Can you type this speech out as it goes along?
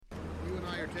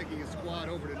are taking a squad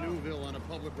over to Newville on a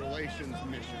public relations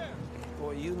mission.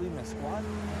 Boy, you leaving a squad?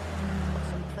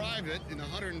 Some private in the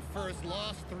 101st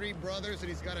lost 3 brothers and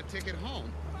he's got a ticket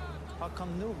home. How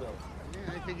come Newville? Yeah,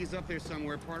 I think he's up there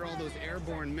somewhere, part of all those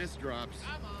airborne misdrops.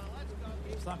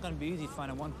 It's not going to be easy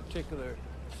finding one particular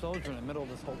soldier in the middle of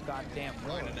this whole goddamn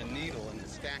road. Finding a needle in a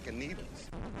stack of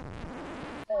needles.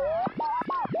 Okay,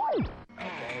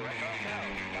 right now.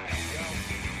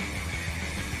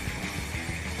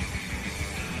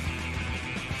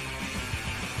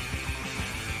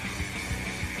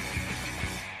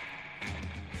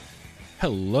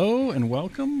 Hello and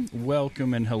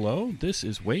welcome and hello. This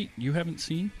is Wait You Haven't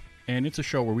Seen, and it's a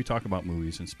show where we talk about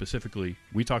movies, and specifically,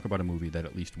 we talk about a movie that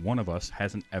at least one of us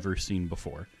hasn't ever seen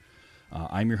before.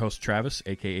 I'm your host, Travis,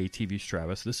 aka TV's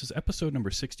Travis. This is episode number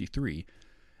 63.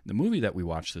 The movie that we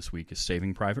watched this week is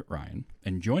Saving Private Ryan,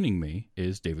 and joining me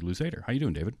is David Luzader. How you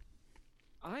doing, David?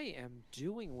 I am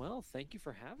doing well. Thank you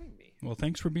for having me. Well,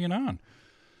 thanks for being on.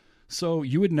 So,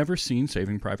 you had never seen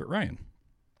Saving Private Ryan?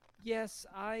 Yes,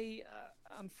 I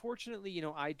unfortunately,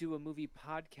 I do a movie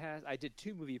podcast. I did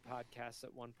 2 movie podcasts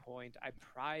at one point. I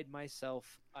pride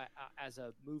myself as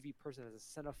a movie person, as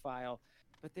a cinephile,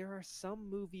 but there are some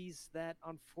movies that,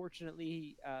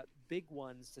 unfortunately, big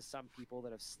ones to some people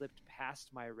that have slipped past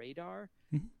my radar.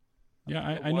 Mm-hmm.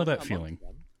 Yeah, I know that feeling.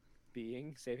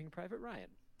 Being Saving Private Ryan.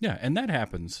 Yeah, and that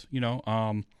happens.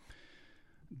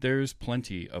 There's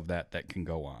plenty of that can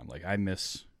go on. Like,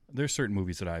 there's certain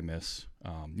movies that I miss.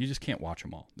 You just can't watch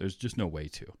them all. There's just no way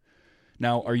to.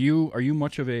 Now, are you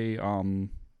much of a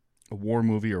war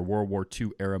movie or World War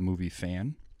II era movie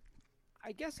fan?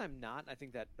 I guess I'm not. I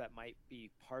think that might be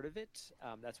part of it.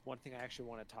 That's one thing I actually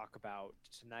want to talk about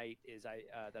tonight is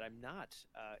that I'm not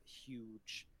a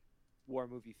huge war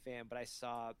movie fan, but I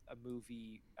saw a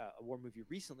war movie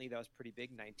recently that was pretty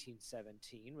big.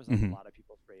 1917 was on a lot of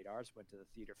people's radars. Went to the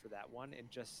theater for that one, and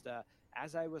just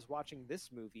as I was watching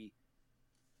this movie,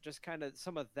 just kind of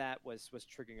some of that was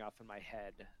triggering off in my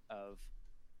head of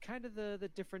kind of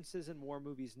the differences in war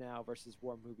movies now versus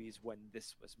war movies when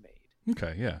this was made.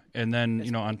 Okay, yeah, and then as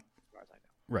far as I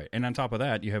know. Right, and on top of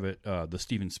that, you have the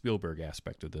Steven Spielberg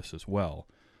aspect of this as well.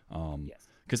 Yes.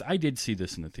 Because I did see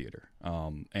this in the theater,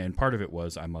 and part of it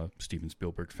was I'm a Steven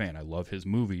Spielberg fan. I love his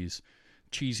movies,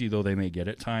 cheesy though they may get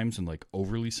at times, and like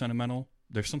overly sentimental.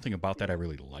 There's something about that I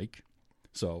really like.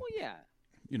 So, well, yeah,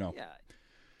 yeah,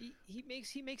 he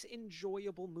makes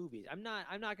enjoyable movies. I'm not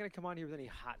going to come on here with any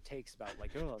hot takes about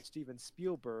like, oh, Steven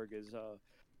Spielberg is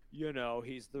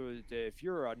he's if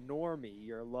you're a normie,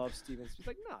 you love Steven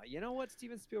Spielberg. Like, no, you know what?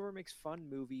 Steven Spielberg makes fun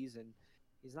movies, and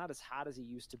he's not as hot as he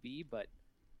used to be, but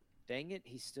dang it,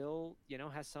 he still,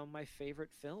 has some of my favorite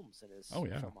films in his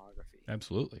filmography.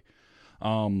 Absolutely.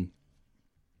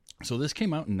 So this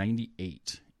came out in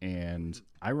 98, and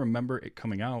I remember it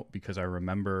coming out because I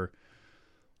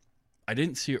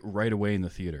didn't see it right away in the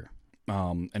theater.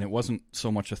 And it wasn't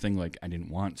so much a thing like I didn't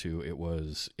want to.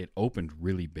 It opened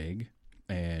really big,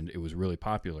 and it was really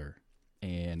popular.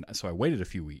 And so I waited a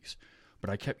few weeks, but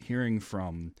I kept hearing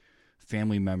from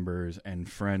family members and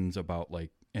friends about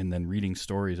and then reading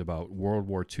stories about World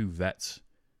War II vets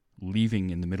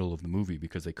leaving in the middle of the movie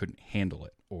because they couldn't handle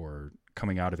it, or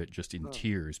coming out of it just in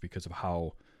tears because of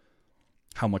how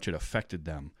much it affected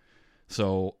them.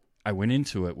 So I went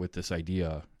into it with this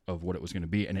idea of what it was going to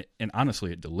be, and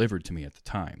honestly, it delivered to me at the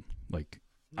time. Like,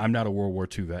 I'm not a World War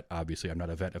II vet, obviously. I'm not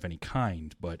a vet of any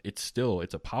kind, but it's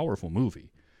a powerful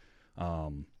movie.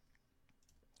 So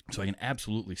I can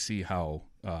absolutely see how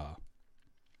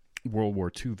World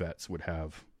War II vets would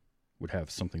have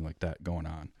something like that going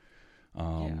on.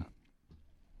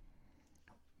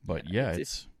 But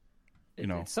it's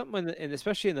something, and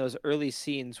especially in those early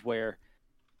scenes where,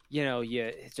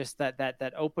 just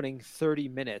that opening 30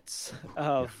 minutes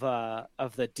of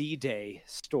the D-Day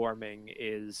storming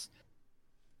is,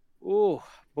 oh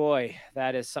boy,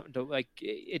 that is something to like.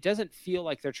 It doesn't feel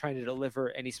like they're trying to deliver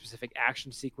any specific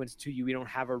action sequence to you. We don't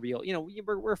have a real,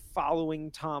 we're following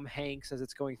Tom Hanks as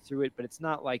it's going through it, but it's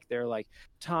not like they're like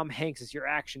Tom Hanks is your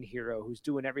action hero who's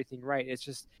doing everything right. It's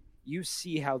just you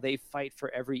see how they fight for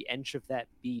every inch of that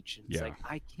beach, and it's like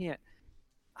I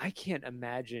can't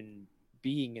imagine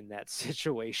being in that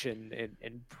situation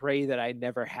and pray that I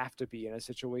never have to be in a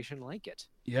situation like it.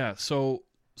 Yeah, so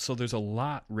there's a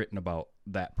lot written about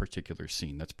that particular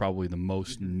scene. That's probably the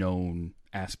most known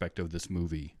aspect of this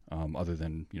movie, other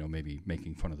than, maybe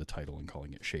making fun of the title and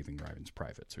calling it Shaving Ryan's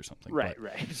Privates or something. Right.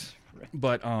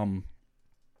 But so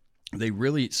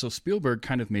Spielberg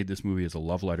kind of made this movie as a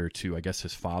love letter to, I guess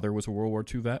his father was a World War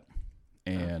II vet.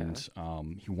 And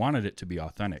he wanted it to be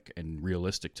authentic and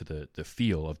realistic to the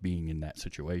feel of being in that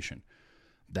situation.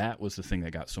 that was the thing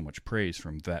that got so much praise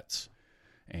from vets.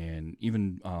 And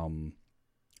even,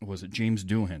 was it James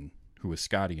Doohan, who was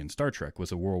Scotty in Star Trek,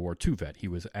 was a World War II vet. He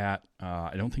was at,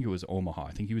 I don't think it was Omaha.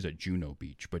 I think he was at Juno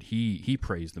Beach. But he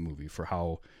praised the movie for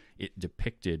how it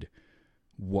depicted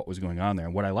what was going on there.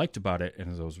 And what I liked about it,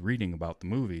 and as I was reading about the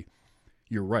movie,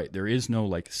 you're right. There is no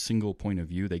like single point of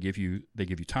view. They give you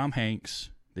Tom Hanks.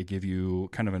 They give you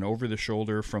kind of an over the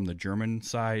shoulder from the German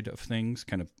side of things,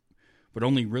 kind of, but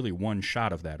only really one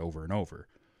shot of that over and over.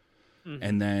 Mm-hmm.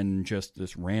 And then just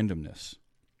this randomness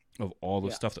of all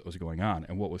the stuff that was going on.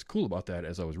 And what was cool about that,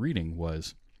 as I was reading,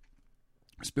 was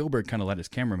Spielberg kind of let his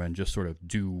cameramen just sort of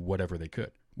do whatever they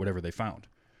could, whatever they found.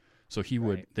 So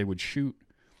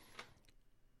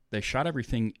they shot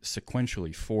everything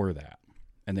sequentially for that,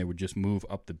 and they would just move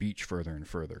up the beach further and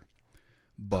further.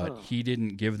 But he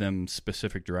didn't give them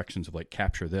specific directions of like,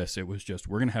 capture this. It was just,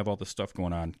 we're going to have all this stuff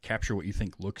going on, capture what you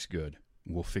think looks good,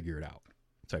 and we'll figure it out,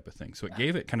 type of thing. So it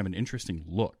gave it kind of an interesting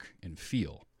look and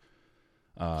feel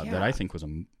that I think was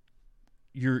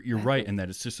you're right in that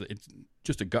it's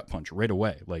just a gut punch right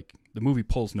away. Like, the movie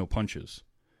pulls no punches.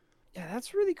 Yeah,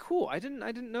 that's really cool. I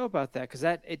didn't know about that, because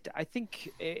I think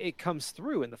it comes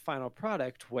through in the final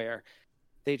product, where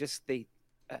they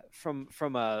from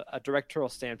a directorial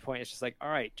standpoint, it's just like, all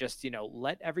right, just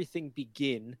let everything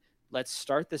begin. Let's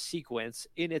start the sequence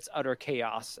in its utter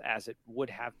chaos as it would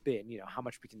have been. How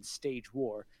much we can stage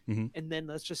war, and then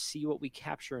let's just see what we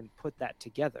capture and put that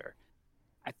together.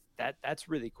 That's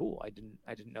really cool. I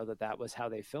didn't know that was how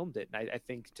they filmed it, and I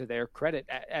think, to their credit,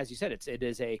 as you said, it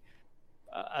is a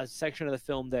section of the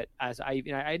film that, as I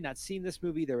had not seen this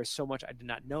movie, there was so much I did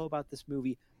not know about this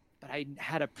movie, but I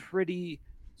had a pretty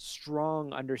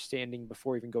strong understanding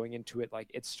before even going into it. Like,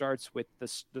 it starts with the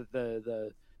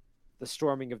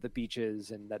storming of the beaches,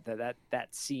 and that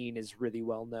scene is really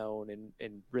well known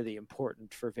and really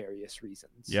important for various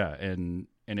reasons. Yeah, and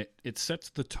it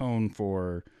sets the tone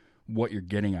for what you're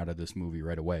getting out of this movie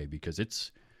right away, because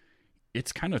it's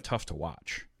kind of tough to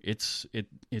watch. It's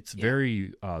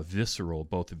very visceral,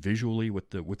 both visually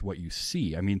with what you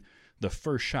see. I mean, the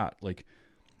first shot, like,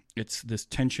 it's this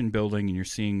tension building, and you're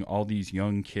seeing all these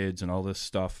young kids and all this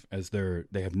stuff as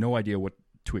they have no idea what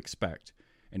to expect.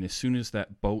 And as soon as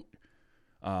that boat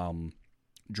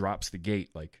drops the gate,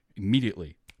 like,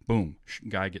 immediately, boom,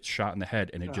 guy gets shot in the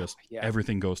head, and it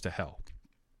everything goes to hell.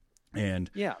 And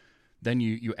then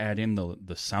you add in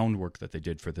the sound work that they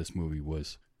did for this movie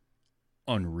was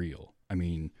unreal. I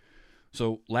mean,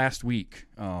 so last week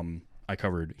I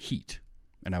covered Heat,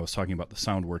 and I was talking about the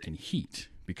sound work in Heat,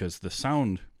 because the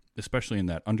sound, especially in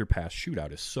that underpass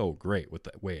shootout, is so great with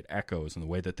the way it echoes and the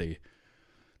way that they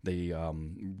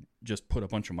just put a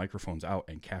bunch of microphones out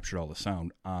and captured all the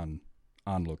sound on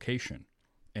location.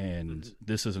 And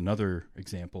this is another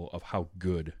example of how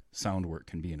good sound work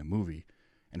can be in a movie,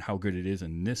 and how good it is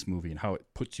in this movie, and how it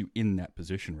puts you in that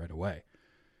position right away.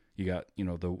 You got,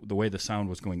 the way the sound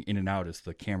was going in and out as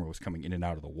the camera was coming in and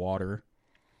out of the water.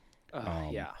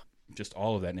 Just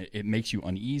all of that. And it makes you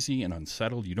uneasy and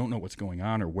unsettled. You don't know what's going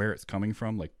on or where it's coming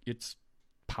from. Like, it's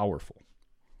powerful.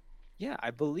 Yeah,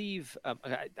 I believe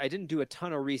I didn't do a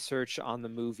ton of research on the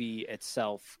movie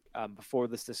itself before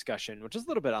this discussion, which is a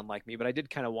little bit unlike me, but I did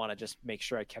kind of want to just make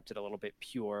sure I kept it a little bit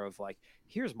pure of like,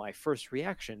 here's my first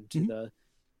reaction to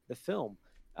the film.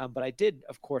 But I did,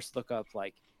 of course, look up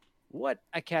like, what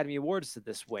Academy Awards did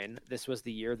this win? This was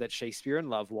the year that Shakespeare in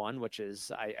Love won, which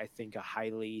is, I think, a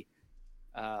highly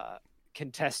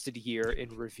contested year in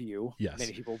review. Yes.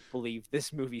 Many people believe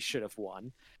this movie should have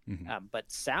won.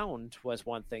 But sound was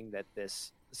one thing that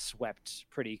this swept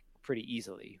pretty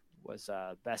easily, was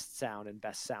best sound and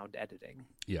best sound editing.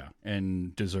 Yeah,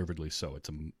 and deservedly so.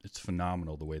 It's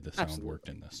phenomenal the way the sound worked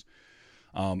in this.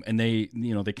 And they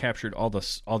captured all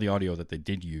the audio that they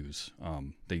did use.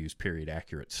 They used period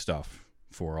accurate stuff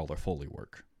for all their Foley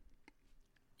work.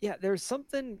 Yeah, there's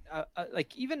something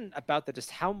like even about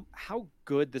just how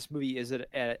good this movie is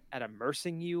at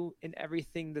immersing you in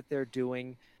everything that they're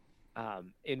doing,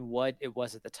 in what it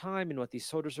was at the time and what these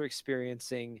soldiers are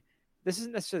experiencing. This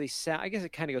isn't necessarily sound. I guess it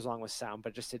kind of goes along with sound,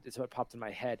 but just it's what popped in my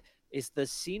head. Is the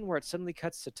scene where it suddenly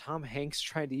cuts to Tom Hanks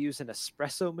trying to use an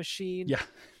espresso machine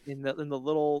in the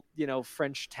little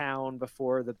French town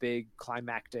before the big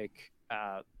climactic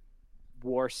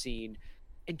war scene,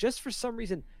 and just for some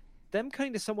reason, them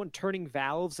cutting to someone turning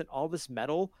valves and all this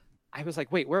metal, I was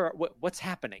like, wait, what's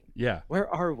happening? Yeah, where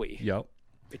are we? Yep.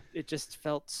 It just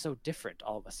felt so different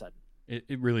all of a sudden.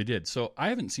 It really did. So I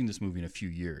haven't seen this movie in a few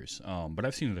years, but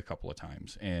I've seen it a couple of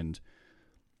times, and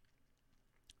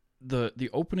the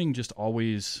opening just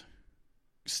always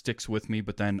sticks with me,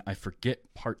 but then I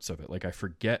forget parts of it. Like, I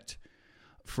forget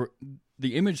for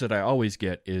the image that I always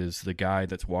get is the guy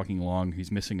that's walking along,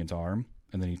 he's missing his arm,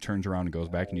 and then he turns around and goes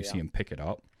back, and you see him pick it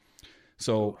up.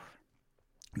 So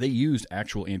they used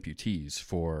actual amputees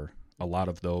for a lot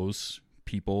of those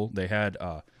people. They had,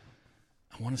 I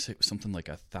want to say it was something like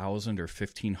 1,000 or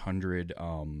 1,500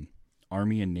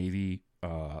 Army and Navy,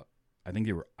 I think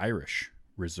they were Irish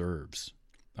reserves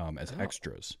as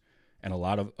extras. And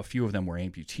a few of them were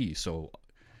amputees. So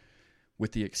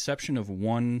with the exception of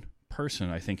one person,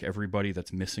 I think everybody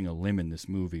that's missing a limb in this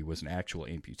movie was an actual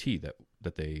amputee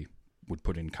that they would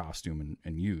put in costume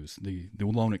and use. The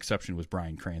lone exception was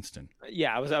Bryan Cranston.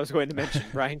 Yeah, I was going to mention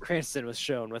Bryan Cranston was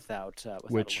shown without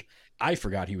which I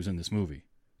forgot he was in this movie.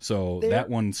 So that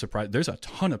one surprised. There's a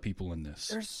ton of people in this.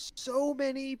 There's so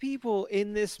many people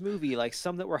in this movie, like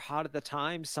some that were hot at the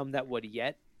time, some that would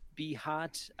yet be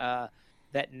hot,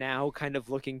 that now kind of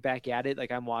looking back at it,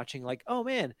 like I'm watching like, oh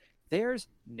man, there's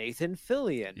Nathan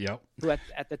Fillion, Yep. who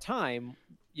at the time,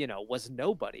 was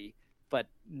nobody. But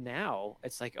now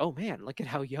it's like, oh man, look at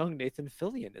how young Nathan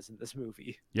Fillion is in this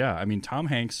movie. Yeah, I mean, Tom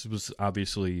Hanks was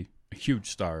obviously a huge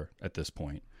star at this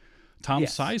point. Tom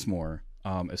Sizemore,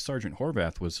 as Sergeant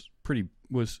Horvath,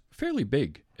 was fairly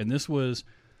big, and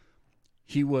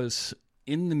he was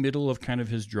in the middle of kind of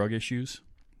his drug issues.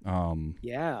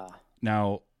 Yeah.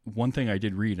 Now, one thing I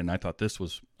did read, and I thought this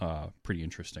was pretty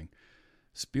interesting.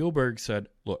 Spielberg said,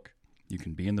 "Look, you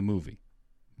can be in the movie,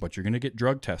 but you're going to get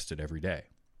drug tested every day.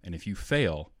 And if you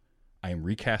fail, I am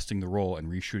recasting the role and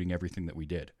reshooting everything that we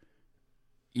did."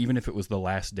 Even if it was the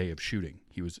last day of shooting,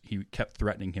 he kept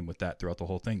threatening him with that throughout the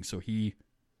whole thing. So he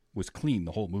was clean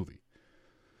the whole movie.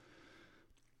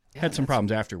 Had some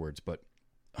problems afterwards, but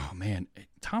oh man,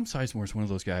 Tom Sizemore is one of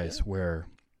those guys where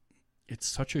it's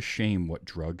such a shame what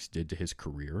drugs did to his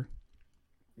career.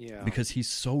 Yeah. Because he's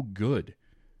so good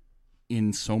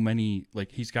in so many,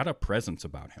 like he's got a presence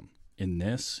about him. In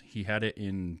this, he had it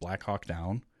in Black Hawk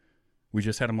Down. We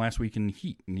just had him last week in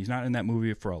Heat, and he's not in that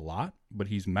movie for a lot, but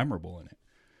he's memorable in it.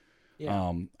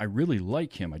 Yeah. I really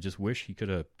like him. I just wish he could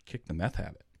have kicked the meth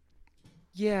habit.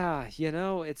 Yeah,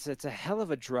 it's a hell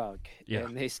of a drug, Yeah.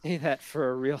 and they say that for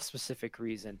a real specific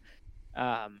reason.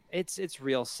 It's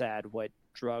real sad what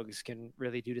drugs can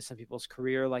really do to some people's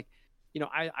career. Like,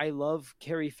 I love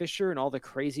Carrie Fisher and all the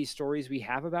crazy stories we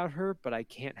have about her, but I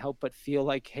can't help but feel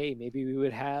like, hey, maybe we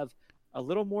would have a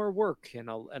little more work and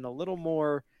a little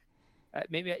more.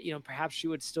 Maybe perhaps she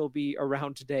would still be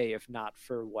around today if not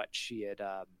for what she had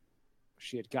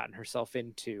gotten herself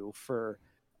into for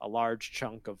a large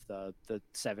chunk of the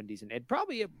 70s and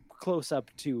probably close up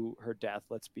to her death.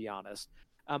 Let's be honest.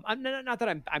 I'm not that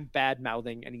I'm bad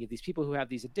mouthing any of these people who have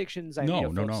these addictions.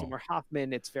 No. Seymour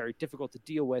Hoffman, it's very difficult to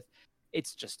deal with.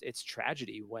 It's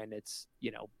tragedy when it's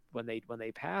when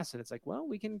they pass, and it's like, well,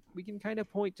 we can kind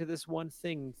of point to this one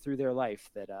thing through their life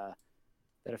that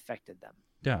affected them.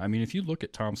 Yeah, I mean, if you look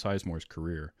at Tom Sizemore's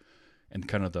career and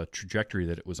kind of the trajectory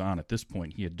that it was on at this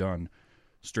point, he had done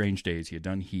Strange Days, he had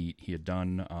done Heat, he had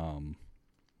done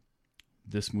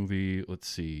this movie, let's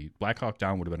see, Black Hawk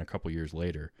Down would have been a couple years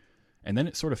later. And then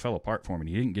it sort of fell apart for him, and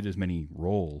he didn't get as many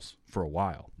roles for a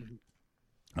while.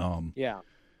 Yeah.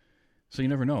 So you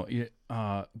never know.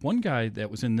 One guy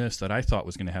that was in this that I thought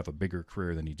was going to have a bigger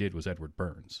career than he did was Edward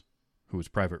Burns, who was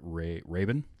Private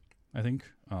Rabin, I think.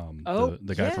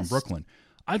 The guy from Brooklyn.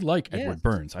 I like Edward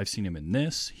Burns. I've seen him in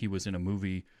this. He was in a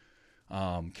movie,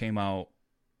 came out,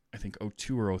 I think,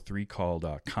 2002 or 2003 called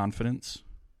Confidence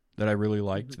that I really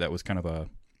liked. That was kind of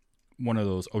one of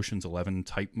those Ocean's 11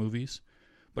 type movies.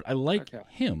 But I liked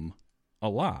him a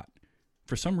lot.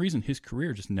 For some reason, his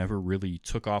career just never really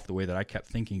took off the way that I kept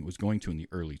thinking it was going to in the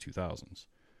early 2000s.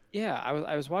 Yeah,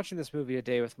 I was watching this movie a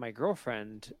day with my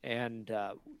girlfriend, and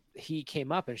he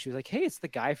came up, and she was like, "Hey, it's the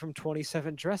guy from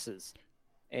 27 Dresses."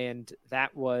 And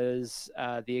that was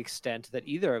the extent that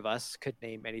either of us could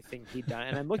name anything he'd done.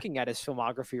 And I'm looking at his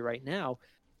filmography right now,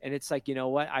 and it's like, you know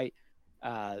what?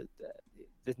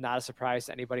 It's not a surprise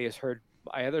to anybody who's heard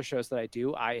my other shows that I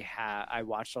do. I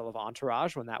watched all of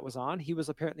Entourage when that was on. He was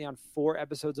apparently on 4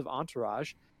 episodes of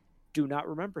Entourage. Do not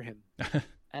remember him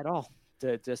at all.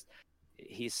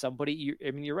 He's somebody.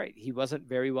 You're right. He wasn't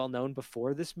very well known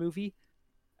before this movie.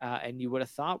 And you would have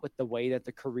thought with the way that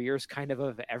the careers kind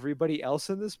of everybody else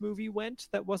in this movie went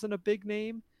that wasn't a big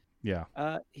name,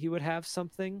 he would have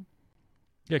something.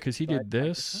 Yeah, because he did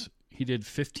this. He did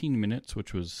 15 Minutes,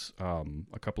 which was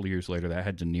a couple of years later. That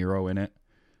had De Niro in it.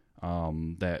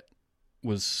 That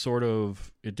was sort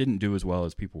of, it didn't do as well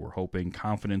as people were hoping.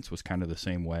 Confidence was kind of the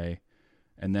same way.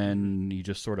 And then he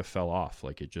just sort of fell off.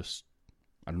 Like it just,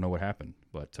 I don't know what happened.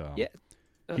 But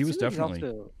he was definitely...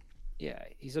 Yeah,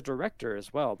 he's a director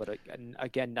as well, but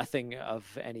again, nothing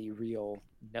of any real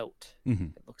note. Hmm.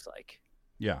 It looks like.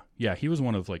 Yeah. He was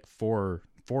one of like four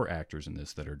actors in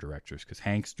this that are directors, because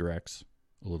Hanks directs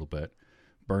a little bit,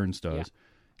 Burns does. Yeah.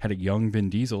 Had a young Vin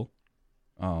Diesel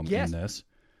Yes. in this.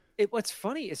 What's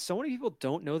funny is so many people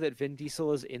don't know that Vin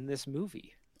Diesel is in this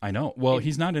movie. I know. Well,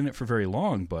 he's not in it for very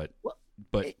long, but Well,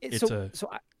 it's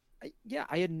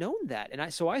I had known that, and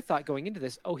I thought going into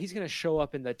this, oh, he's gonna show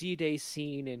up in the D-Day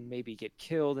scene and maybe get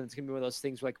killed, and it's gonna be one of those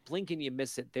things where, like, blink and you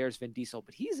miss it. There's Vin Diesel,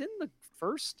 but he's in the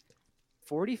first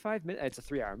 45 minutes. It's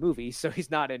a 3-hour movie, so he's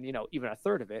not in even a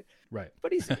third of it. right.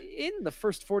 But he's in the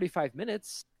first 45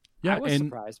 minutes. Yeah, I was and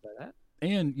surprised by that.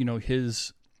 and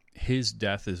his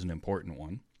death is an important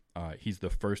one. He's the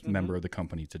first member of the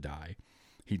company to die.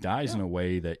 He dies in a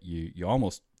way that you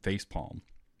almost facepalm,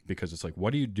 because it's like,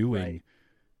 what are you doing? Right.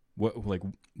 What, like,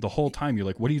 the whole time you're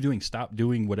like, what are you doing? Stop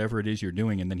doing whatever it is you're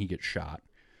doing. And then he gets shot.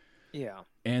 Yeah.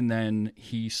 And then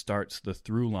he starts the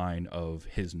through line of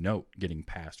his note getting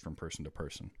passed from person to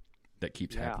person that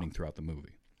keeps happening throughout the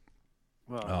movie.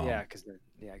 Well, because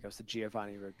it goes to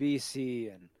Giovanni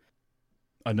Ribisi and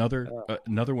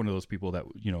Another one of those people that,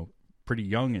 pretty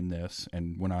young in this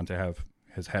and went on to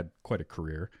has had quite a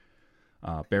career.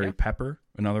 Barry Pepper,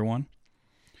 another one.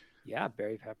 Yeah,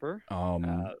 Barry Pepper.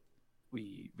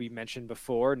 We mentioned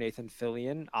before Nathan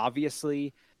Fillion.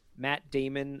 Obviously, Matt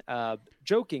Damon,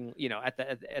 joking,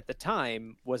 at the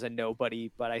time was a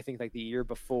nobody, but I think like the year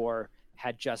before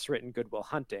had just written Good Will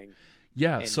Hunting.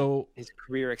 Yeah, so his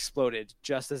career exploded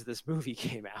just as this movie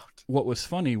came out. What was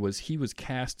funny was he was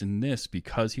cast in this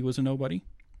because he was a nobody.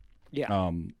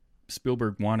 Yeah.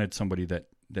 Spielberg wanted somebody that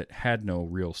had no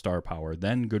real star power.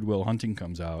 Then Good Will Hunting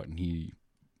comes out and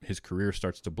his career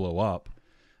starts to blow up.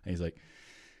 And he's like,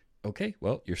 okay,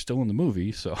 well, you're still in the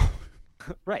movie, so.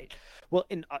 Right. Well,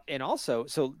 and also,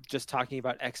 so just talking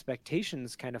about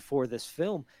expectations kind of for this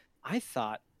film, I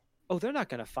thought, oh, they're not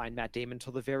going to find Matt Damon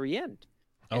till the very end.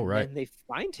 Oh, right. And they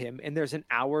find him, and there's an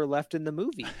hour left in the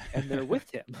movie, and they're with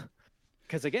him.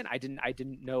 Because again, I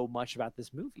didn't know much about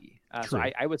this movie, so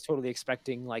I was totally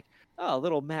expecting like a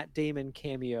little Matt Damon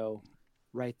cameo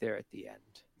right there at the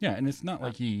end. Yeah, and it's not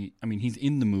like he's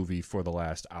in the movie for the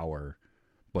last hour,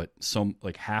 but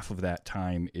half of that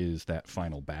time is that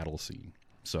final battle scene.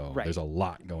 So there's a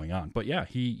lot going on. But yeah,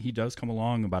 he does come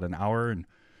along about an hour, and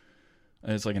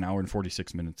it's like an hour and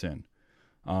 46 minutes in.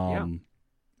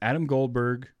 Adam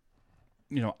Goldberg,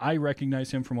 I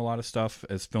recognize him from a lot of stuff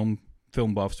as film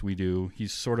buffs we do.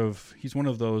 He's one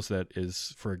of those that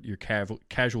is, for your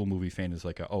casual movie fan, is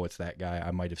like, it's that guy.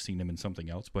 I might have seen him in something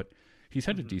else, but he's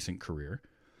had a decent career.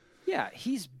 Yeah,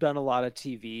 he's done a lot of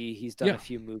TV. He's done a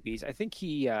few movies. I think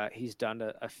he's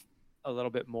done a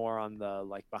little bit more on the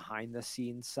like behind the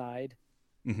scenes side.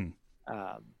 Mm-hmm.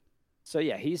 So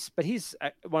yeah, he's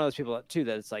one of those people too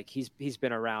that it's like he's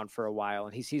been around for a while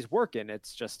and he's working.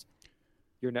 It's just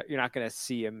you're not going to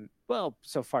see him. Well,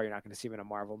 so far you're not going to see him in a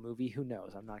Marvel movie. Who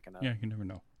knows? I'm not going to. Yeah, you never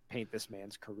know. Paint this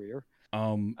man's career.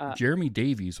 Jeremy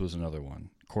Davies was another one.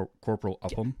 Corporal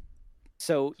Upham.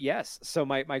 So yes, so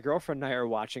my girlfriend and I are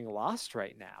watching Lost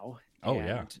right now. Oh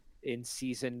yeah. In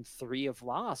season 3 of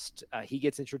Lost, he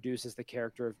gets introduced as the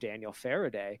character of Daniel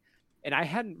Faraday, and I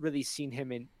hadn't really seen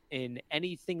him in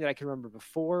anything that I can remember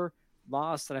before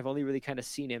Lost, and I've only really kind of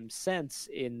seen him since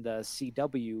in the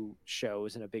CW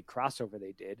shows in a big crossover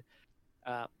they did.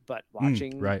 But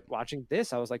watching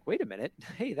this, I was like, wait a minute,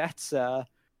 hey, that's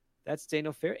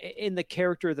Daniel Faraday in the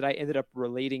character that I ended up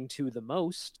relating to the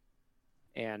most.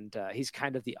 And he's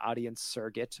kind of the audience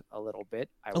surrogate a little bit.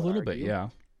 A little bit, yeah.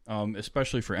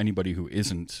 Especially for anybody who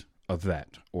isn't a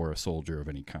vet or a soldier of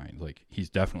any kind. Like, he's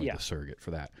definitely the surrogate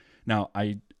for that. Now,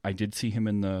 I did see him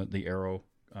in the Arrow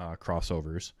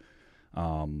crossovers.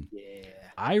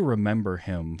 I remember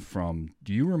him from.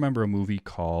 Do you remember a movie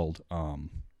called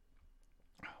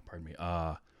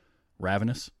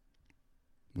Ravenous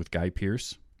with Guy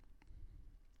Pearce?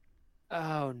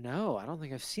 Oh no, I don't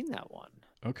think I've seen that one.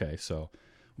 Okay, so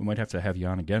we might have to have you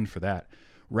on again for that.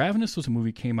 Ravenous was a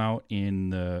movie came out in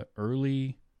the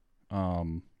early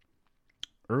 2000s,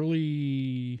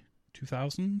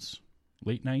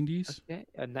 late 90s. Okay,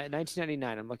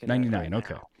 1999. I'm looking. 99. At it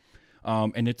okay.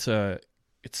 now. And it's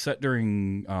set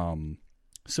during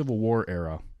Civil War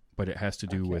era, but it has to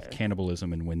do with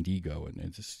cannibalism and Wendigo, and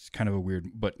it's just kind of a weird.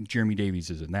 But Jeremy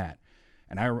Davies is in that,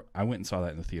 and I went and saw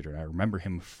that in the theater, and I remember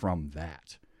him from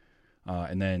that,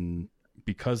 and then.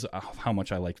 Because of how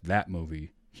much I liked that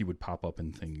movie, he would pop up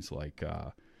in things like,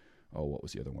 what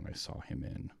was the other one I saw him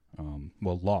in?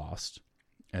 Lost.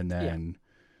 And then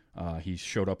he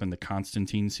showed up in the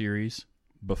Constantine series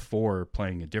before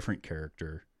playing a different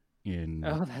character in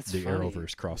Oh, that's the funny.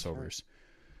 Arrowverse crossovers.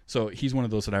 So he's one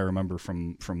of those that I remember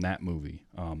from that movie.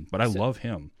 But I love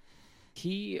him.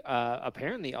 He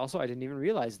apparently also, I didn't even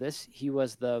realize this, he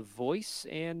was the voice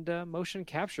and motion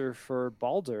capture for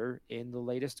Baldur in the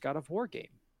latest God of War game.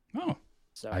 Oh,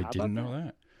 So I how didn't about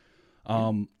know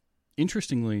that.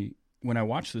 Interestingly, when I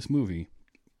watch this movie,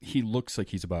 he looks like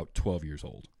he's about 12 years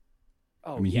old.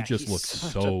 Oh, I mean, yeah, he just he's looks such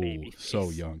a so baby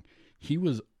face. young. He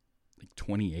was like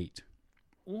 28.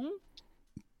 Mhm.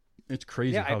 It's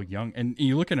crazy Yeah, how young. And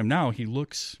you look at him now, he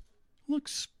looks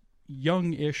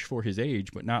young-ish for his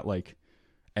age, but not like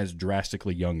as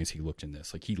drastically young as he looked in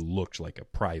this. Like he looked like a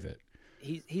private.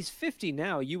 He's 50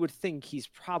 now. You would think he's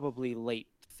probably late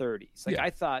 30s. Like Yeah.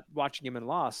 I thought watching him in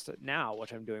Lost now,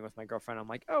 which I'm doing with my girlfriend, I'm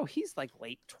like, oh, he's like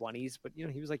late 20s, but you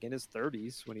know, he was like in his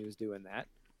 30s when he was doing that.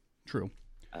 True.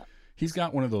 Uh, He's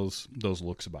got one of those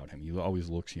looks about him. He always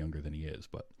looks younger than he is,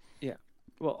 but Yeah.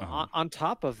 Well, on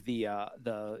top of the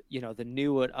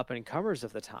new up and comers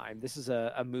of the time, this is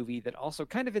a movie that also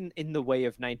kind of in the way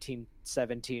of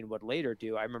 1917 would later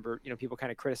do. I remember, you know, people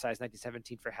kind of criticized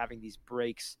 1917 for having these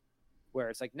breaks where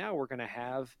it's like, now we're going to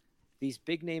have these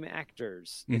big name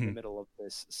actors in the middle of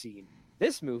this scene.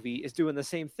 This movie is doing the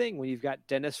same thing when you've got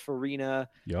Dennis Farina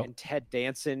Yep. and Ted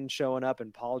Danson showing up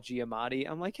and Paul Giamatti.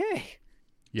 I'm like, hey,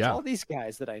 it's yeah. all these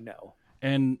guys that I know.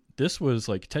 And this was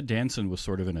like Ted Danson was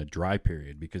sort of in a dry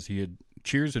period because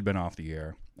Cheers had been off the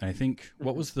air. And I think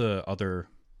what was the other,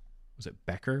 was it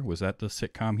Becker? Was that the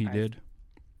sitcom he did?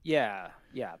 Yeah,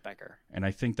 Becker. And I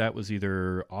think that was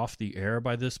either off the air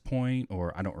by this point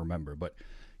or I don't remember, but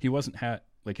he wasn't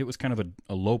it was kind of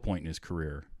a low point in his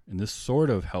career. And this sort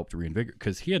of helped reinvigorate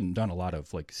because he hadn't done a lot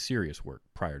of like serious work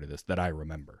prior to this that I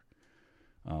remember.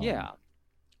 Yeah.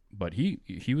 But he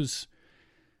was,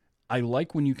 I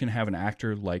like when you can have an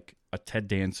actor like a Ted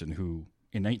Danson who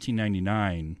in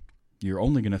 1999, you're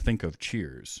only going to think of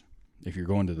Cheers if you're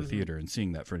going to the theater and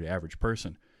seeing that for the average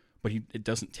person. But it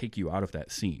doesn't take you out of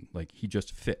that scene. Like he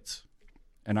just fits.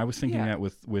 And I was thinking that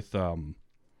with Paul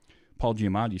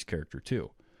Giamatti's character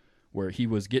too, where he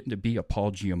was getting to be a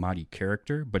Paul Giamatti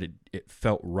character, but it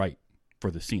felt right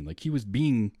for the scene. Like he was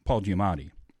being Paul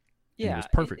Giamatti. And it was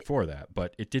perfect for that,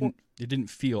 but it didn't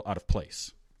feel out of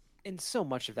place. And so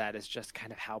much of that is just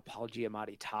kind of how Paul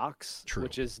Giamatti talks, True.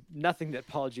 which is nothing that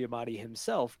Paul Giamatti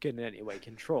himself can in any way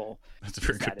control. That's a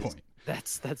very good point.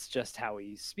 That's just how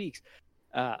he speaks.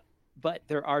 But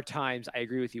there are times, I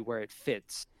agree with you, where it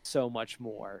fits so much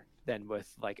more than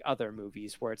with like other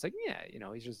movies where it's like, yeah, you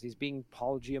know, he's being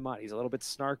Paul Giamatti. He's a little bit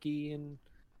snarky and,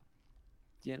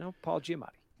 you know, Paul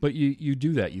Giamatti. But you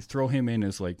do that. You throw him in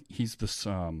as like, he's this,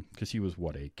 because he was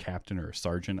a captain or a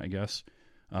sergeant, I guess.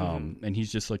 And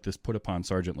he's just like this put upon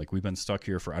sergeant. Like we've been stuck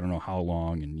here for I don't know how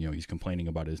long. And, you know, he's complaining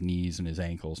about his knees and his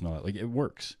ankles and all that. Like it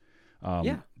works.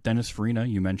 Dennis Farina,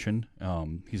 you mentioned,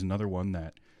 he's another one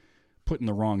that put in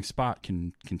the wrong spot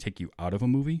can take you out of a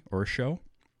movie or a show.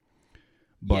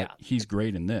 But he's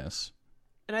great in this.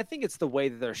 And I think it's the way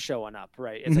that they're showing up,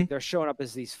 right? It's like they're showing up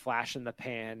as these flash in the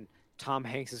pan. Tom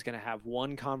Hanks is going to have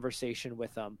one conversation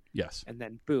with them. Yes. And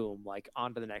then boom, like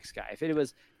on to the next guy.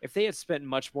 If they had spent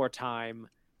much more time,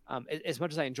 as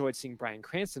much as I enjoyed seeing Bryan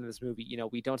Cranston in this movie, you know,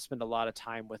 we don't spend a lot of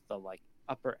time with the like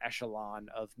upper echelon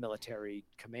of military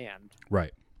command.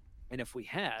 Right. And if we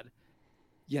had,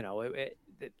 you know,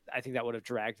 I think that would have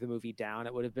dragged the movie down.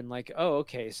 It would have been like, oh,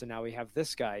 okay, so now we have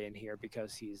this guy in here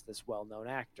because he's this well-known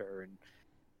actor. And,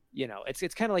 you know, it's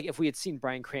kind of like if we had seen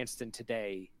Bryan Cranston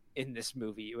today in this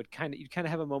movie, you'd kind of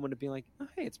have a moment of being like, oh,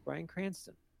 hey, it's Bryan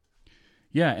Cranston.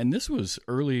 Yeah, and this was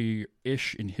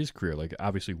early-ish in his career, like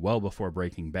obviously well before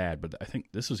Breaking Bad, but I think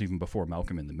this was even before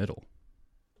Malcolm in the Middle.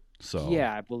 So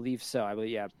yeah, I believe so.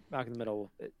 Malcolm in the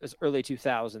Middle is early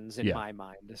 2000s in my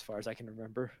mind, as far as I can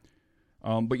remember.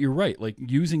 But you're right, like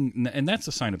and that's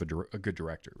a sign of a good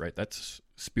director, right? That's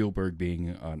Spielberg being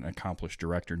an accomplished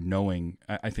director, knowing,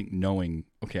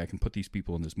 okay, I can put these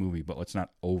people in this movie, but let's not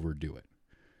overdo it.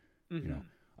 You know,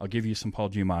 I'll give you some Paul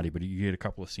Giamatti, but you get a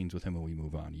couple of scenes with him and we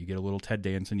move on. You get a little Ted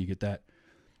Danson, you get that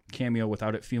cameo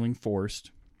without it feeling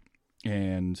forced,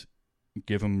 and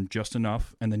give him just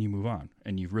enough, and then you move on.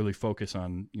 And you really focus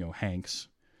on, you know, Hanks,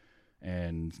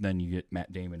 and then you get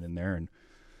Matt Damon in there, and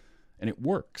it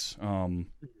works.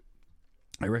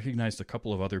 I recognized a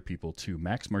couple of other people too.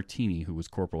 Max Martini, who was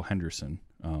Corporal Henderson.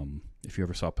 If you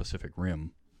ever saw Pacific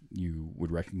Rim, you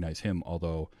would recognize him,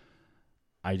 although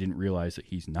I didn't realize that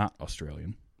he's not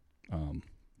Australian.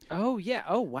 Oh, yeah.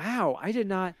 Oh, wow. I did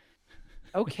not.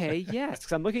 Okay, yes,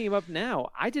 because I'm looking him up now.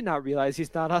 I did not realize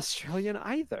he's not Australian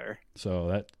either.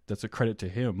 So that's a credit to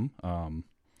him.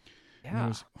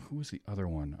 Yeah. Who was the other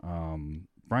one?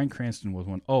 Bryan Cranston was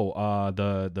one. Oh,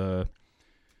 the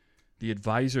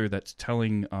advisor that's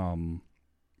telling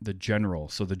the general.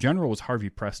 So the general was Harvey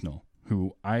Presnell,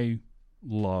 who I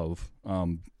love,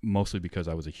 mostly because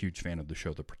I was a huge fan of the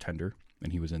show The Pretender,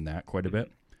 and he was in that quite a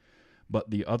bit. But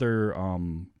the other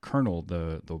colonel,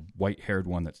 the white-haired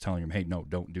one that's telling him, hey, no,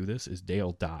 don't do this, is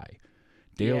Dale Dye.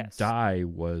 Dale Dye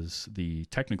was the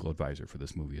technical advisor for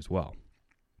this movie as well.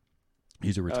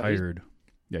 He's a retired,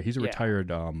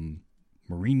 retired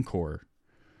Marine Corps,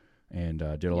 and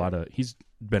did a lot of. He's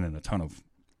been in a ton of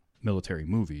military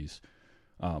movies,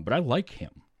 but I like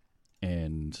him,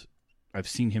 and I've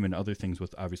seen him in other things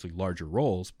with obviously larger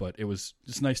roles. But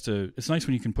it's nice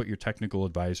when you can put your technical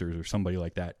advisors or somebody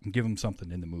like that and give them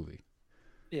something in the movie.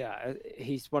 Yeah,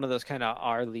 he's one of those kind of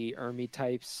R. Lee Ermey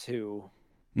types who.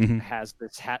 Has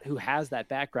that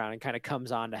background and kind of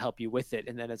comes on to help you with it,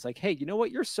 and then it's like, hey, you know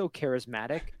what, you're so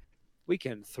charismatic, we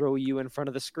can throw you in front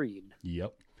of the screen.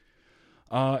 Yep.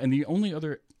 And the only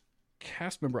other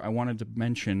cast member I wanted to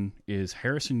mention is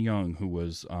Harrison Young, who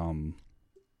was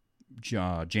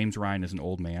James Ryan as an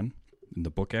old man in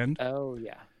the bookend. Oh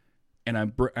yeah. And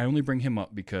I only bring him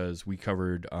up because we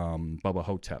covered Bubba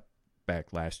Hotep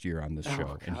back last year on this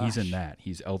show, and he's in that.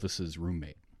 He's Elvis's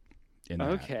roommate.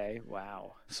 Okay,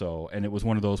 wow. So, and it was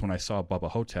one of those when I saw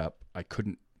Bubba Hotep, I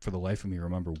couldn't for the life of me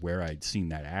remember where I'd seen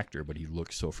that actor, but he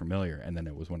looked so familiar. And then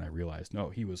it was when I realized, no,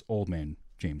 he was old man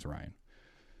James Ryan.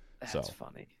 That's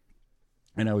funny.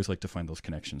 And I always like to find those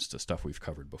connections to stuff we've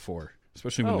covered before,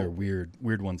 especially when they're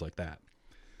weird ones like that.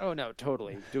 Oh no,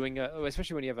 totally. Doing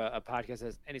especially when you have a podcast that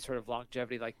has any sort of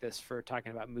longevity like this for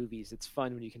talking about movies, it's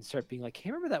fun when you can start being like,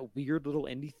 hey, remember that weird little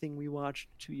indie thing we watched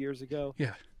 2 years ago?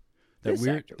 Yeah.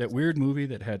 That weird movie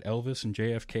that had Elvis and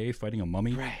JFK fighting a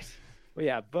mummy. Right. Well,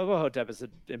 yeah, Bubba Hotep is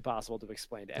impossible to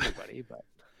explain to anybody, but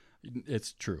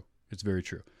it's true. It's very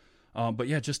true. But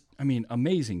yeah, just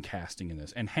amazing casting in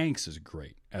this, and Hanks is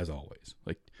great as always.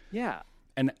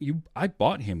 And I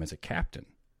bought him as a captain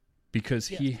because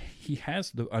he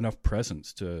has enough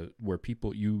presence to where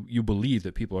people you believe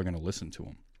that people are going to listen to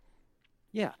him.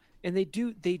 Yeah, and they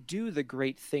do the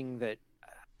great thing that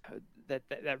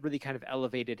really kind of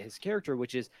elevated his character,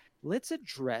 which is let's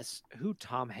address who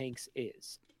Tom Hanks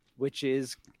is, which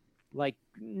is like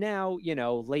now,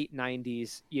 late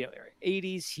 90s,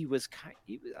 80s, he was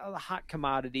a hot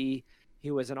commodity.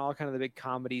 He was in all kind of the big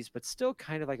comedies, but still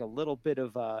kind of like a little bit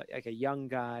of like a young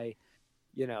guy,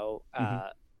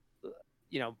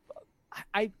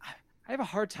 I have a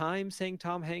hard time saying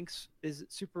Tom Hanks is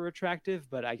super attractive,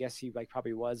 but I guess he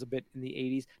probably was a bit in the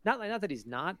 80s. Not that he's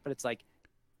not, but it's like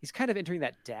he's kind of entering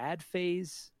that dad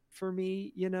phase for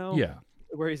me, Yeah.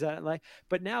 Where he's at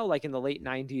but now like in the late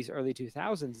 90s, early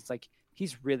 2000s, it's like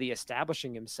he's really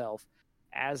establishing himself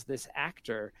as this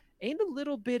actor, and a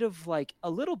little bit of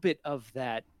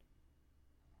that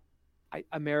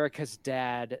America's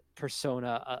Dad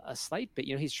persona, a slight bit.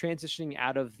 He's transitioning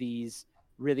out of these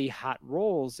really hot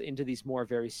roles into these more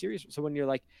very serious. So when you're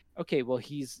like, okay, well,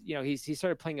 he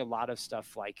started playing a lot of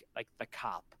stuff like The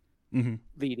Cop,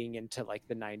 leading into like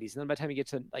the 90s, and then by the time you get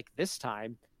to like this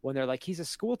time when they're like he's a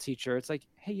school teacher, it's like,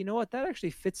 hey, you know what, that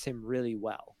actually fits him really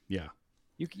well. Yeah.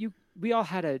 We all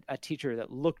had a teacher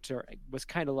that looked or was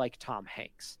kind of like Tom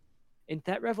Hanks, and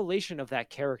that revelation of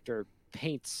that character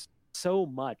paints so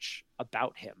much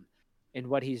about him and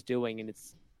what he's doing, and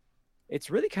it's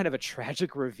really kind of a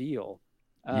tragic reveal.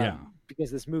 Because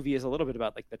this movie is a little bit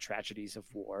about like the tragedies of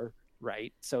war,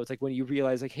 right? So it's like when you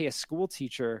realize like, hey, a school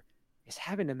teacher is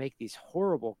having to make these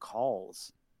horrible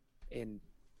calls and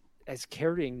is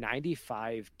carrying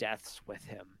 95 deaths with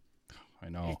him. I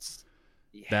know.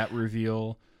 That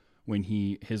reveal when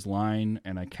his line,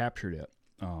 and I captured it,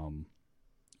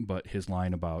 but his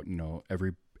line about,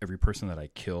 every person that I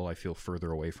kill, I feel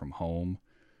further away from home,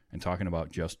 and talking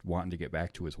about just wanting to get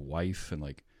back to his wife and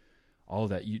like all of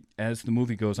that. As the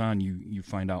movie goes on, you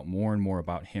find out more and more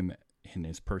about him and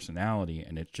his personality,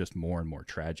 and it's just more and more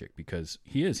tragic because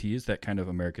he is that kind of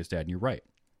America's Dad. And you're right.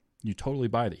 You totally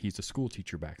buy that he's a school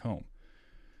teacher back home.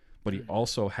 But he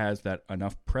also has that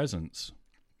enough presence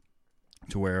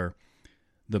to where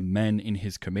the men in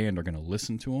his command are going to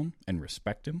listen to him and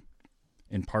respect him,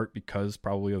 in part because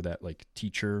probably of that like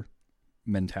teacher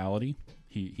mentality.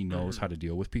 He knows how to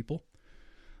deal with people.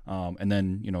 And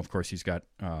then, of course, he's got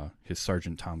his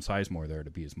Sergeant Tom Sizemore there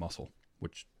to be his muscle,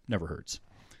 which never hurts.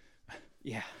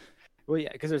 Yeah. Well,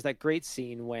 yeah, because there's that great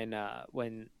scene when,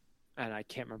 and I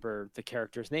can't remember the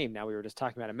character's name now, we were just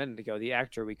talking about a minute ago, the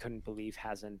actor we couldn't believe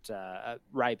hasn't,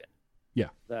 Ryben. Yeah.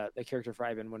 The character of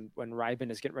Reiben, when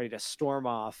Reiben is getting ready to storm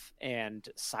off and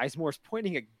Sizemore's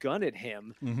pointing a gun at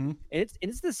him. Mm-hmm. And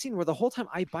it's the scene where the whole time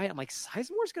I buy it, I'm like,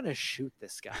 Sizemore's gonna shoot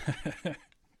this guy.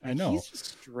 I know. He's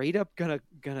straight up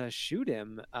gonna shoot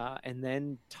him. And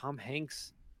then Tom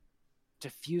Hanks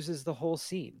diffuses the whole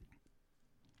scene.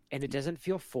 And it doesn't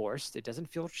feel forced. It doesn't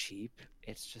feel cheap.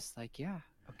 It's just like, yeah,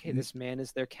 okay, this man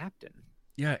is their captain.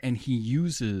 Yeah, and he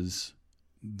uses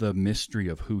the mystery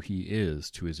of who he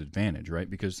is to his advantage, right?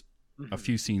 Because a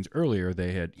few scenes earlier,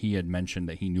 he had mentioned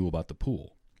that he knew about the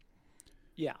pool.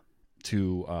 Yeah.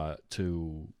 To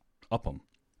up him,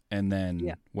 and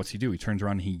then what's he do? He turns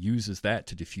around and he uses that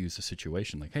to diffuse the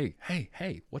situation. Like,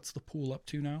 hey, what's the pool up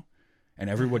to now? And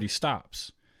everybody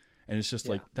stops, and it's just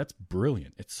like, that's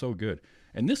brilliant. It's so good.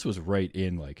 And this was right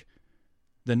in like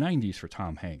the 90s for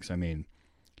Tom Hanks. I mean,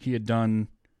 he had done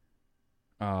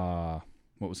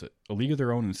what was it? A League of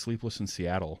Their Own and Sleepless in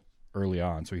Seattle early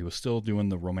on. So he was still doing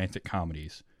the romantic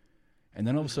comedies. And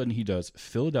then all of a sudden he does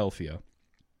Philadelphia,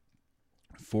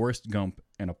 Forrest Gump,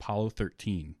 and Apollo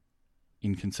 13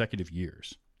 in consecutive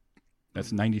years.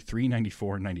 That's 93,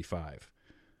 94, and 95.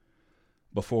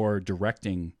 Before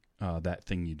directing That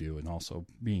Thing You Do and also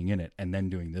being in it and then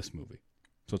doing this movie.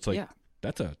 So it's like,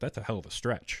 that's a hell of a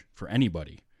stretch for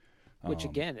anybody. Which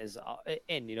again is,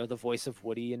 and you know, the voice of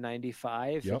Woody in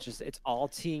 '95. Yep. It's all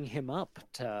teeing him up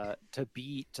to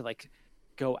like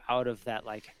go out of that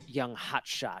like young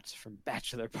hotshot from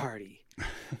Bachelor Party,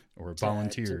 or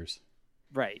Volunteers,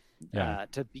 right?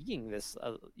 To being this,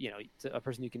 you know, a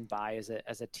person you can buy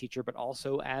as a teacher, but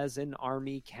also as an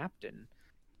army captain,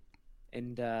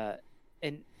 and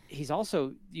he's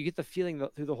also, you get the feeling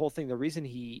that through the whole thing, the reason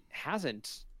he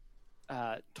hasn't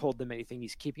told them anything,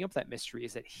 he's keeping up that mystery,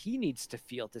 is that he needs to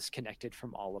feel disconnected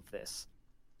from all of this,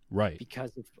 right?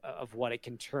 Because of what it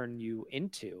can turn you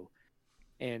into,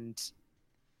 and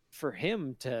for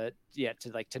him to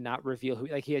not reveal who,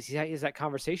 like he has that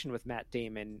conversation with Matt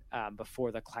Damon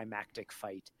before the climactic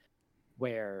fight,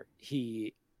 where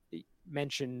he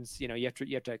mentions, you know, you have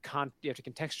to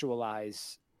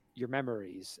contextualize your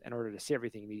memories in order to see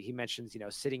everything. He mentions, you know,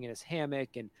 sitting in his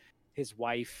hammock and his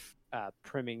wife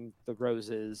primming the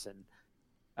roses, and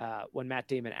when Matt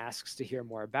Damon asks to hear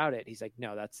more about it, he's like,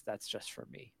 no, that's just for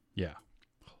me. Yeah.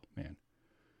 Oh, man.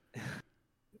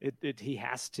 He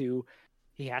has to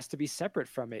be separate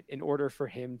from it in order for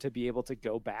him to be able to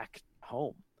go back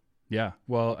home. Yeah.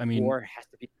 Well, I mean, or has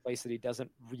to be a place that he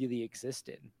doesn't really exist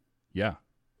in. Yeah.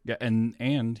 Yeah.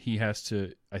 And he has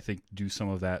to, I think, do some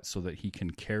of that so that he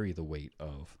can carry the weight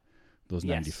of those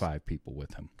 95 people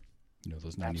with him. You know,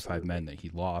 those 95 men that he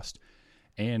lost,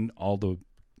 and all the,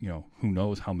 you know, who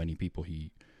knows how many people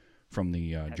from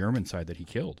the German side that he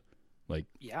killed. Like,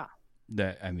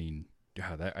 that, I mean,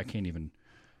 that I can't even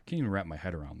wrap my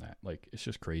head around that. Like, it's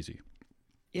just crazy.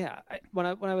 Yeah. When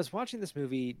I was watching this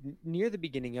movie, near the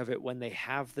beginning of it, when they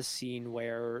have the scene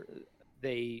where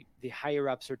the higher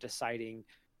ups are deciding,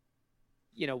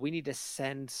 you know, we need to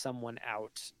send someone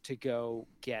out to go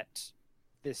get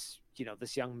this, you know,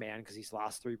 this young man, because he's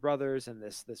lost 3 brothers, and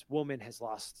this woman has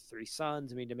lost 3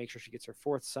 sons. I mean, to make sure she gets her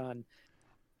 4th son.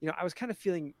 You know, I was kind of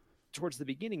feeling towards the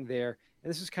beginning there, and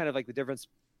this is kind of like the difference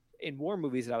in war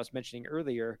movies that I was mentioning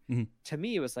earlier. Mm-hmm. To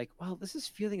me, it was like, well, this is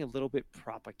feeling a little bit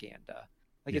propaganda.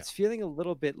 Like, it's feeling a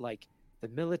little bit like the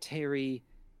military,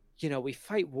 you know, we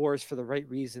fight wars for the right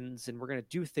reasons, and we're going to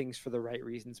do things for the right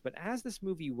reasons. But as this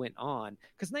movie went on,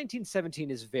 because 1917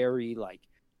 is very like,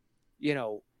 you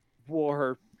know,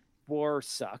 war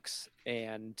sucks,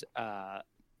 and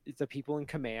the people in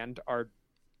command are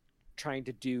trying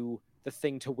to do the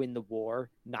thing to win the war,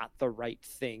 not the right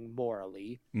thing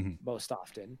morally, most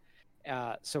often.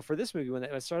 So for this movie, when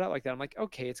it started out like that, I'm like,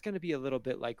 okay, it's going to be a little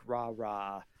bit like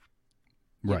rah-rah,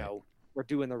 you know, we're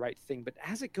doing the right thing. But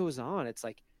as it goes on, it's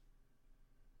like,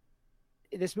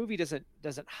 this movie doesn't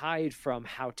hide from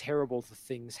how terrible the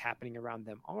things happening around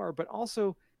them are, but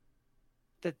also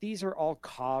that these are all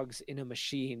cogs in a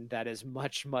machine that is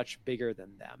much, much bigger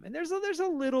than them. And there's a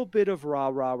little bit of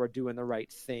rah-rah, we're doing the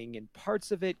right thing in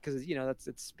parts of it, because, you know, it's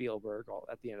Spielberg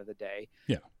at the end of the day.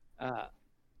 Yeah.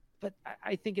 But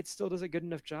I think it still does a good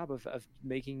enough job of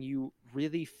making you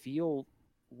really feel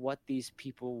what these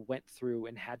people went through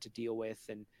and had to deal with.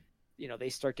 And, you know, they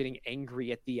start getting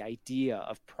angry at the idea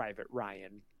of Private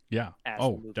Ryan. Yeah.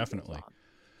 Oh, definitely.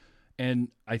 And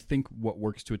I think what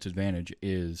works to its advantage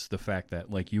is the fact that,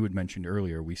 like you had mentioned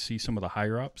earlier, we see some of the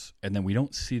higher ups and then we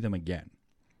don't see them again.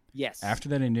 Yes. After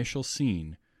that initial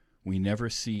scene, we never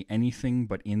see anything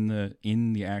but in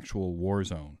the actual war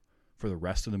zone for the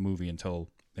rest of the movie until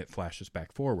it flashes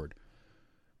back forward.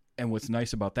 And what's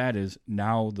nice about that is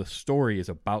now the story is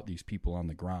about these people on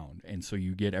the ground. And so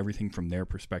you get everything from their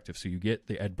perspective. So you get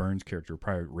the Ed Burns character,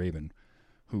 Private Raven,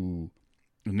 who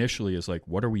initially is like,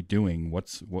 what are we doing?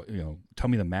 Tell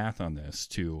me the math on this,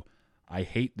 to I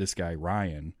hate this guy,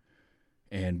 Ryan.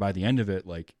 And by the end of it,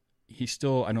 like, he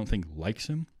still, I don't think, likes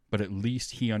him, but at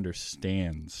least he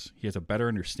understands. He has a better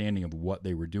understanding of what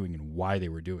they were doing and why they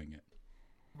were doing it.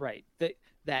 Right.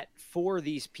 That for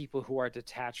these people who are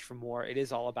detached from war, it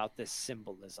is all about this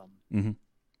symbolism. Mm-hmm.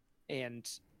 And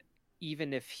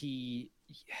even if he,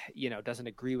 doesn't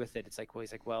agree with it, it's like, well,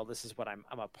 he's like, well, this is what I'm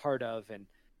a part of, and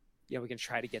we can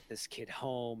try to get this kid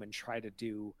home and try to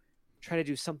do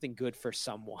something good for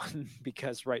someone,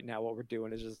 because right now what we're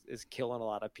doing is killing a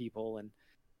lot of people and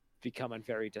becoming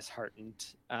very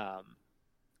disheartened. And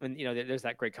there's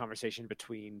that great conversation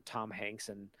between Tom Hanks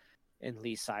and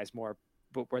Lee Sizemore,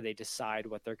 but where they decide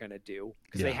what they're going to do,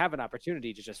 because they have an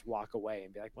opportunity to just walk away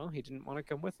and be like, well, he didn't want to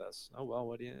come with us. Oh, well,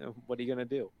 what are you going to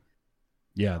do?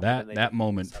 Yeah. That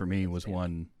moment for me was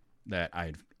one that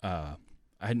I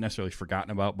hadn't necessarily forgotten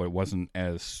about, but it wasn't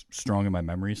as strong in my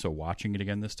memory. So watching it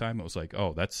again this time, it was like,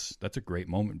 oh, that's a great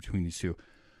moment between these two,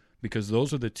 because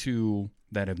those are the two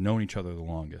that have known each other the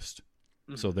longest.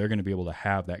 Mm-hmm. So they're going to be able to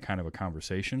have that kind of a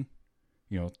conversation.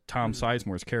 Tom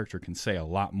Sizemore's character can say a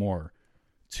lot more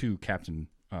to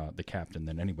the captain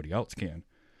than anybody else can.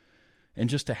 And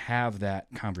just to have that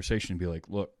conversation and be like,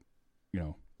 look,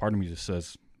 part of me just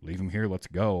says, leave him here, let's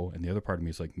go. And the other part of me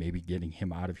is like, maybe getting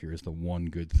him out of here is the one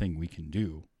good thing we can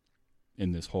do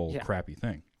in this whole crappy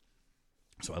thing.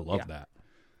 So I love that.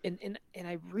 And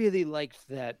I really liked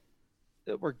that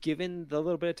we're given the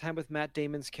little bit of time with Matt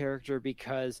Damon's character,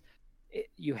 because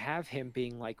you have him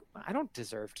being like, I don't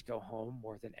deserve to go home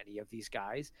more than any of these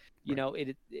guys.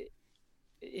 Right.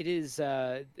 It is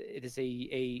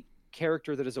a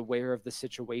character that is aware of the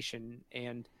situation,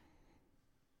 and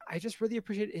I just really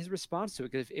appreciate his response to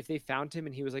it. Because if they found him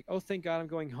and he was like, "Oh, thank God, I'm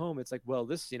going home," it's like, well,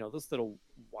 this little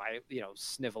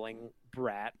sniveling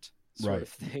brat sort of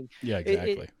thing. Yeah,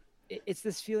 exactly. It's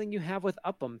this feeling you have with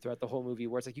Upham throughout the whole movie,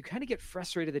 where it's like you kind of get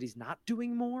frustrated that he's not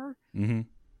doing more,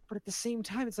 but at the same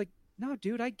time, it's like, no,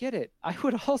 dude, I get it. I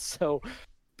would also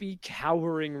be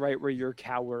cowering right where you're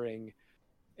cowering,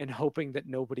 and hoping that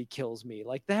nobody kills me.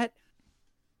 Like that's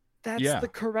the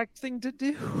correct thing to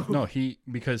do. No,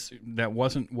 because that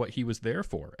wasn't what he was there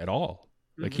for at all.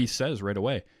 Like he says right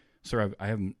away, sir, I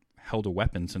haven't held a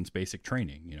weapon since basic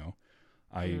training.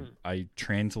 I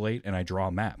translate and I draw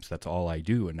maps. That's all I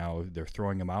do. And now they're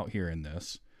throwing him out here in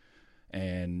this.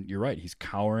 And you're right. He's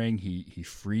cowering. He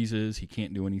freezes. He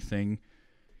can't do anything.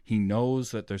 He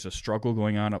knows that there's a struggle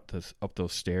going on up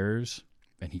those stairs,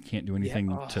 and he can't do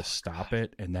anything to stop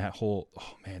it. And that whole,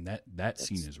 that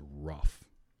scene is rough.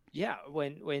 Yeah,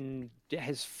 when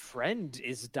his friend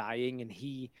is dying and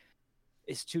he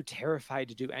is too terrified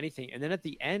to do anything, and then at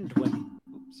the end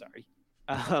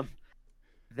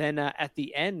at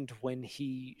the end when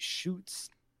he shoots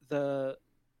the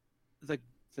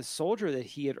soldier that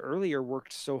he had earlier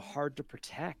worked so hard to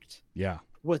protect,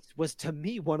 was to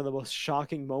me one of the most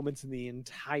shocking moments in the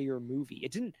entire movie.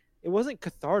 It wasn't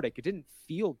cathartic. It didn't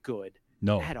feel good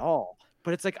at all.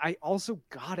 But it's like, I also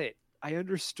got it. I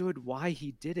understood why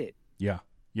he did it. Yeah,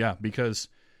 because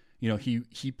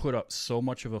he put up so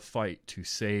much of a fight to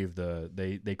save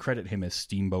they credit him as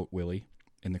Steamboat Willie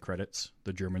in the credits,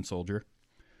 the German soldier.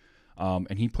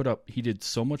 And he did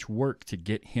so much work to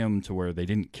get him to where they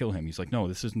didn't kill him. He's like, no,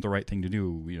 this isn't the right thing to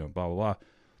do, blah, blah, blah.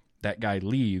 That guy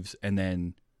leaves, and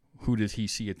then who does he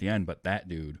see at the end but that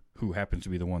dude who happens to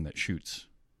be the one that shoots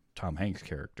Tom Hanks'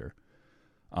 character.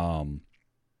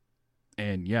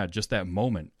 And yeah, just that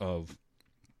moment of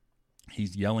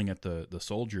he's yelling at the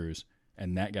soldiers,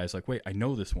 and that guy's like, wait, I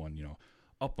know this one,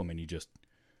 up him, and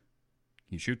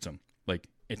he shoots him. Like,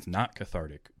 it's not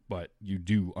cathartic, but you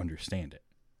do understand it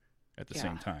at the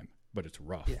same time, but it's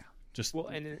rough.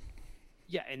 And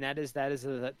that is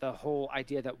the whole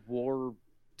idea that war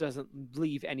doesn't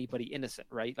leave anybody innocent,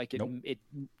 right? Like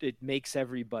it makes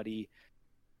everybody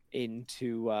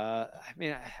into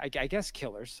I guess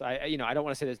killers. I don't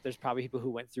want to say there's probably people who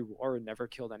went through war and never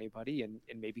killed anybody and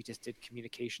maybe just did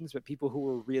communications, but people who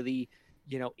were really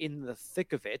in the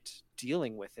thick of it,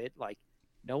 dealing with it, like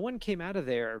no one came out of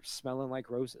there smelling like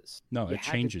roses. No, it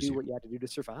changes you. What you had to do to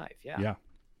survive. Yeah,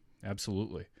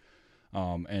 absolutely.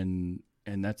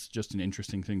 And that's just an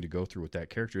interesting thing to go through with that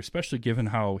character, especially given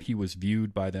how he was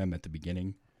viewed by them at the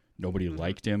beginning. Nobody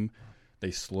liked him.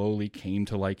 They slowly came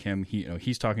to like him.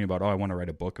 He's talking about, I want to write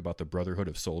a book about the Brotherhood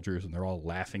of Soldiers, and they're all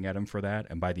laughing at him for that.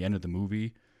 And by the end of the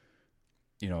movie,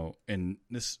 and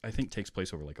this I think takes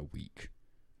place over like a week,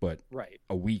 but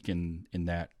a week in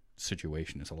that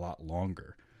situation is a lot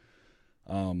longer.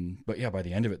 But yeah, by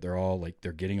the end of it, they're all like,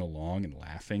 they're getting along and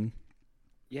laughing.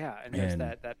 Yeah, and there's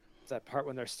that part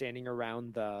when they're standing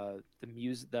around the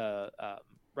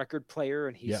record player,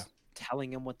 and he's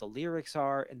telling them what the lyrics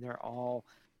are, and they're all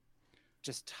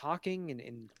just talking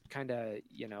and kind of,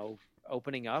 you know,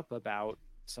 opening up about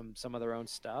some of their own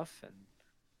stuff, and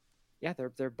yeah,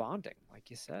 they're bonding, like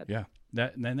you said. Yeah,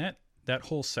 that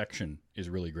whole section is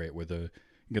really great, where you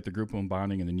get the group of them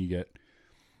bonding, and then you get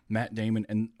Matt Damon,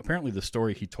 and apparently the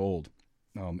story he told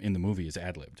in the movie is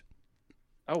ad-libbed.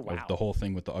 Oh wow! The whole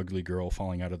thing with the ugly girl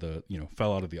falling out of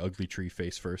fell out of the ugly tree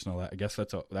face first and all that. I guess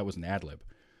that was an ad-lib.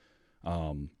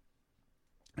 And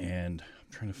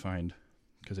I'm trying to find,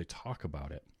 because they talk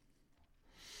about it.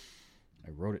 I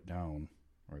wrote it down,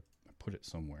 or I put it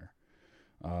somewhere.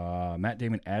 Matt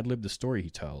Damon ad-libbed the story he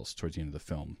tells towards the end of the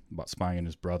film about spying on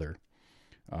his brother.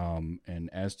 And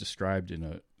as described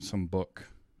in some book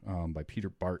by Peter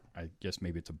Bart, I guess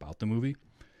maybe it's about the movie,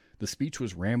 the speech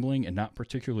was rambling and not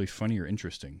particularly funny or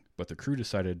interesting, but the crew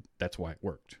decided that's why it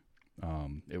worked.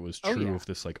 It was true of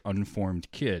this like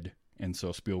unformed kid, and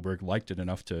so Spielberg liked it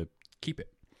enough to keep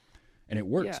it. And it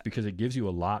works because it gives you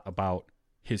a lot about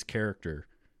his character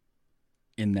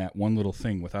in that one little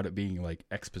thing without it being like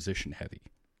exposition heavy.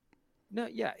 No,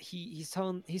 yeah, he's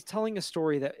telling a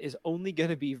story that is only going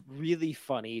to be really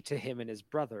funny to him and his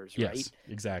brothers, right? Yes,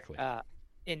 exactly.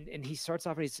 And he starts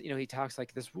off and he talks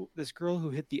like this girl who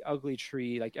hit the ugly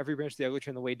tree, like every branch of the ugly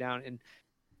tree on the way down. And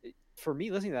for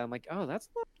me listening to that, I'm like, oh, that's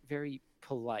not very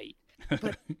polite.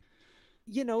 But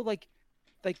you know, like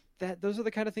that, those are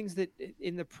the kind of things that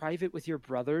in the private with your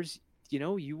brothers, you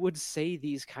know, you would say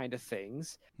these kind of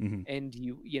things, and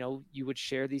you would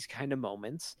share these kind of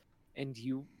moments, and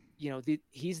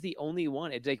he's the only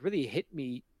one. It like really hit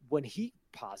me when he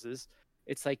pauses.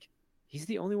 It's like he's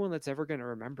the only one that's ever going to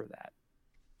remember that.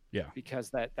 Yeah. Because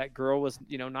that girl was,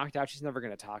 knocked out. She's never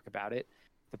going to talk about it.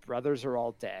 The brothers are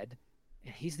all dead.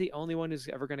 And he's the only one who's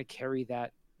ever going to carry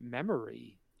that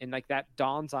memory. And like that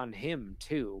dawns on him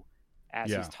too,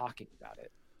 as he's talking about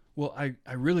it. Well,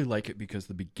 I really like it because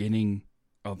the beginning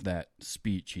of that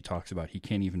speech, he talks about he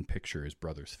can't even picture his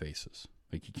brothers' faces.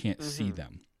 Like he can't see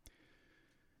them.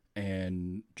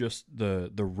 And just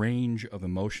the range of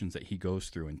emotions that he goes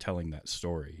through in telling that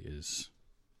story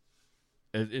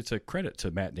it's a credit to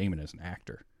Matt Damon as an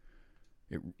actor.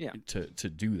 To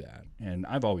do that. And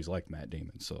I've always liked Matt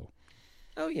Damon, so.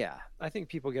 Oh yeah, I think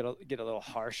people get a little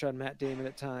harsh on Matt Damon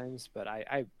at times, but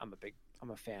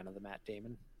I'm a fan of the Matt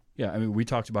Damon. Yeah, I mean, we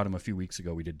talked about him a few weeks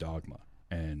ago. We did Dogma,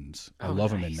 and I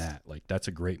love him in that. Like, that's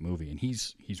a great movie, and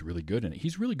he's really good in it.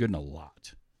 He's really good in a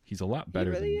lot. He's a lot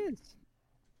better. He really is.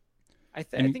 I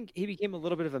think he became a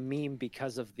little bit of a meme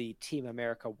because of the Team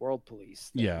America World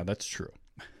Police thing. Yeah, that's true.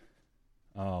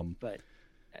 But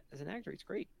as an actor, he's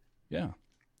great. Yeah.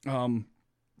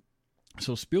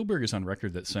 So Spielberg is on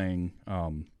record that saying,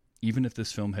 even if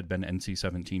this film had been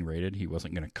NC-17 rated, he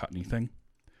wasn't going to cut anything.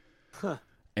 Huh.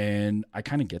 And I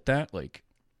kind of get that, like,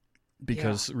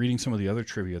 because reading some of the other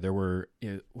trivia, I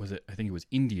think it was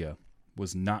India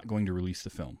was not going to release the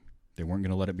film. They weren't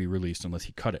going to let it be released unless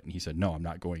he cut it. And he said, no, I'm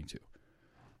not going to.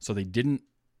 So it didn't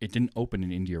open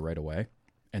in India right away.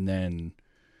 And then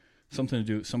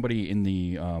somebody in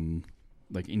the,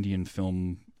 like Indian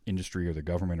film industry or the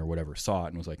government or whatever saw it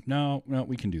and was like, no,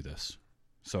 we can do this.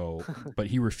 So, but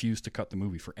he refused to cut the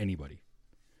movie for anybody,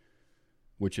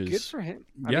 which is good for him.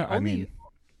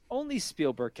 Only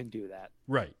Spielberg can do that.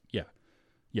 Right. Yeah.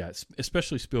 Yeah.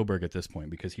 Especially Spielberg at this point,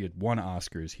 because he had won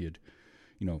Oscars. He had,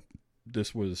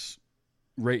 this was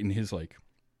right in his, like,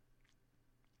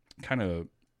 kind of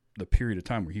the period of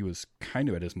time where he was kind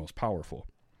of at his most powerful.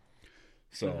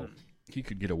 So he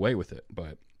could get away with it.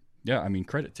 But yeah, I mean,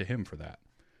 credit to him for that.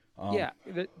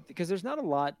 Because there's not a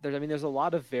lot. There's a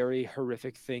lot of very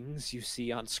horrific things you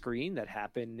see on screen that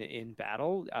happen in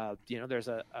battle. There's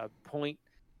a point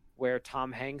where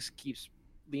Tom Hanks keeps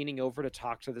leaning over to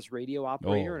talk to this radio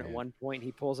operator, and at one point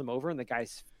he pulls him over, and the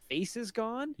guy's face is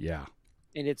gone. Yeah,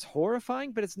 and it's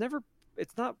horrifying, but it's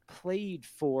not played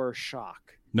for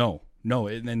shock. No,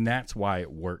 and that's why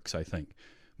it works, I think,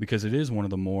 because it is one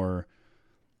of the more.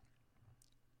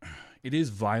 It is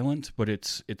violent, but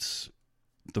it's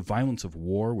the violence of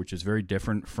war, which is very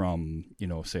different from,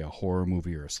 say a horror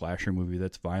movie or a slasher movie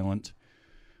that's violent,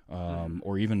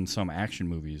 or even some action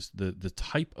movies. The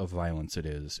type of violence it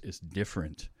is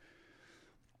different,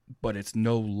 but it's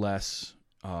no less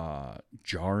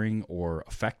jarring or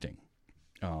affecting.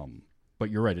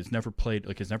 But you're right; it's never played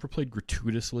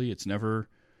gratuitously. It's never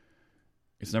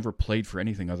played for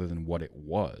anything other than what it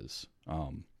was.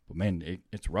 But man,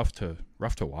 it's rough to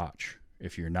watch.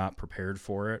 if you're not prepared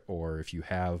for it, or if you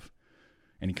have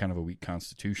any kind of a weak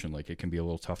constitution, like it can be a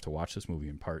little tough to watch this movie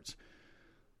in parts.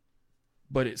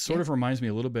 But it sort of reminds me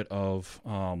a little bit of,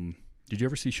 did you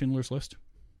ever see Schindler's List?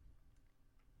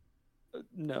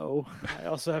 No, I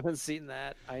also haven't seen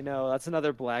that. I know that's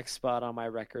another black spot on my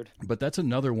record. But that's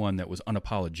another one that was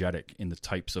unapologetic in the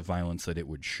types of violence that it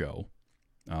would show.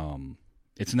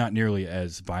 It's not nearly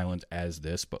as violent as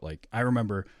this, but like I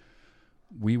remember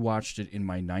we watched it in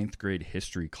my 9th grade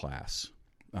history class.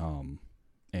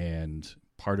 And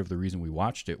part of the reason we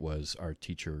watched it was our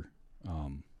teacher, I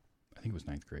think it was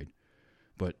 9th grade,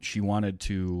 but she wanted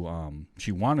to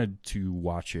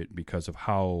watch it because of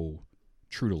how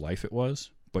true to life it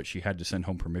was, but she had to send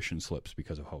home permission slips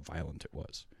because of how violent it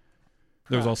was.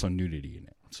 There was also nudity in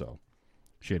it, so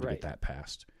she had to get that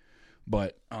passed.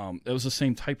 But it was the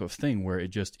same type of thing where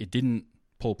it didn't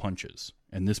pull punches,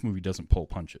 and this movie doesn't pull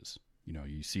punches. You know,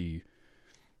 you see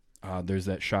there's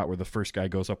that shot where the first guy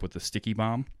goes up with the sticky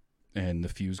bomb and the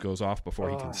fuse goes off before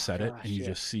he can set it, and you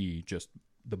just see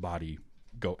the body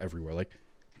go everywhere. Like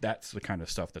that's the kind of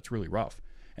stuff that's really rough.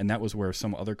 And that was where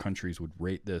some other countries would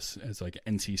rate this as like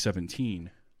NC-17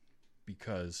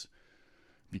 because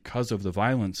of the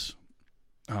violence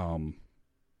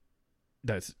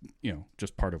that's, you know,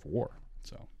 just part of war.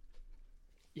 So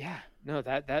yeah, no,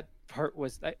 that part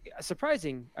was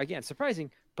surprising,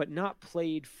 but not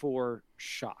played for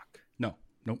shock. Nope,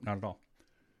 not at all.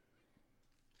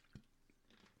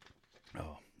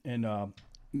 Oh, and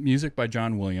music by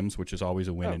John Williams, which is always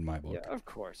a win in my book. Yeah, of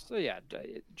course. So yeah,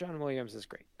 John Williams is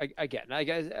great. Again, I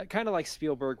guess kind of like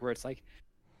Spielberg, where it's like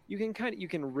you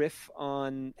can riff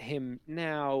on him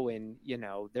now, and you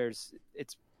know, it's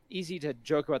easy to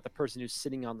joke about the person who's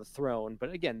sitting on the throne,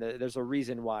 but again, there's a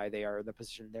reason why they are in the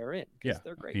position they're in. Yeah,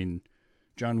 they're great. I mean,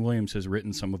 John Williams has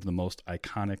written some of the most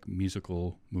iconic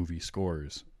musical movie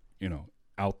scores, you know,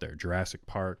 out there. Jurassic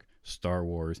Park, Star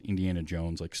Wars, Indiana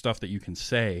Jones, like stuff that you can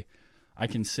say. I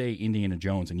can say Indiana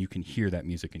Jones and you can hear that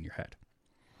music in your head.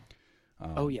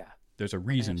 Oh yeah. There's a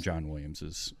reason John Williams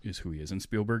is who he is, and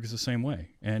Spielberg is the same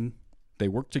way. And they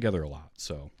work together a lot,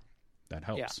 so that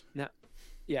helps.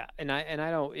 Yeah. And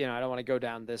I don't want to go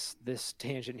down this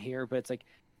tangent here, but it's like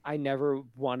I never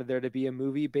wanted there to be a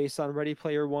movie based on Ready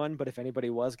Player One, but if anybody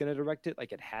was going to direct it,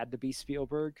 like it had to be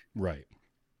Spielberg. Right.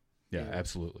 Yeah,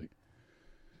 absolutely.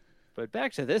 But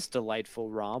back to this delightful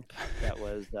romp that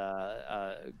was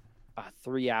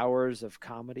 3 hours of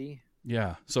comedy.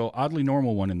 Yeah. So Oddly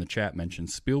Normal one in the chat mentioned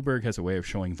Spielberg has a way of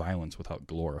showing violence without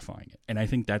glorifying it. And I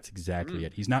think that's exactly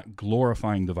it. He's not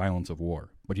glorifying the violence of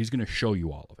war, but he's going to show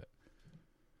you all of it.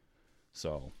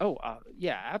 So.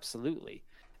 Yeah, absolutely.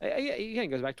 Again, it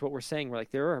goes back to what we're saying. We're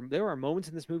like, there are moments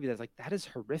in this movie that's like, that is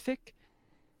horrific.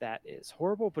 That is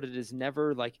horrible, but it is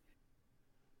never like,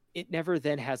 it never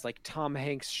then has like Tom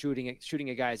Hanks shooting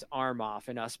a guy's arm off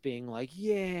and us being like,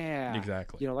 yeah,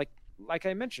 exactly. You know, like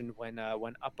I mentioned when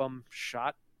Upham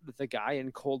shot the guy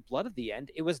in cold blood at the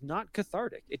end, it was not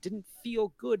cathartic. It didn't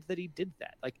feel good that he did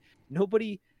that. Like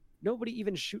nobody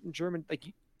even shooting German, like,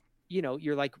 you know,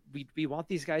 you're like, we want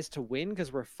these guys to win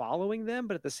because we're following them,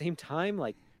 but at the same time,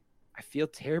 like, I feel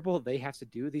terrible they have to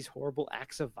do these horrible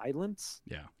acts of violence.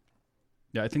 Yeah.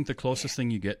 I think the closest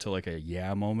thing you get to like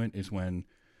a moment is when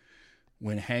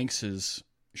Hanks is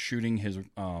shooting his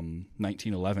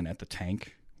 1911 at the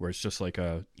tank, where it's just like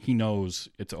he knows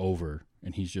it's over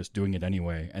and he's just doing it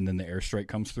anyway, and then the airstrike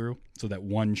comes through, so that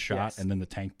one shot and then the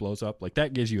tank blows up. Like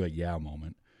that gives you a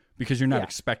moment because you're not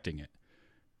expecting it.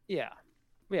 Yeah.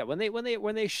 When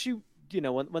they shoot, you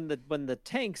know, when the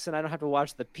tanks, and I don't have to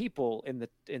watch the people in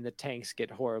the tanks get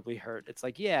horribly hurt. It's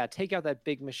like, yeah, take out that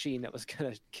big machine that was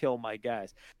gonna kill my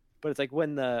guys. But it's like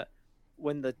when the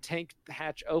tank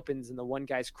hatch opens and the one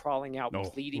guy's crawling out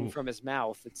bleeding from his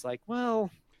mouth, it's like,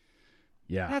 well,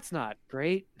 yeah, that's not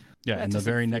great. Yeah, that and the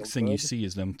very next thing good. you see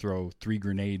is them throw 3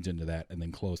 grenades into that and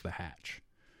then close the hatch.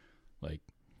 Like,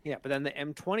 yeah, but then the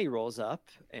M20 rolls up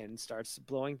and starts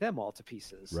blowing them all to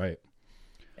pieces. Right.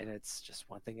 And it's just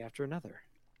one thing after another.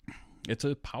 It's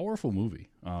a powerful movie.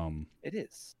 It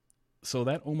is. So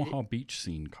that Omaha Beach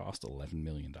scene cost $11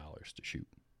 million to shoot.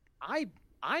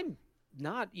 I'm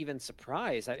not even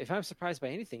surprised. If I'm surprised by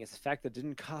anything, it's the fact that it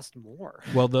didn't cost more.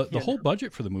 Well, the whole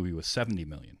budget for the movie was $70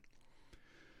 million.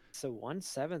 So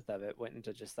 1/7 of it went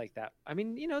into just like that. I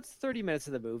mean, you know, it's 30 minutes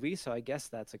of the movie, so I guess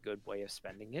that's a good way of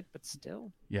spending it, but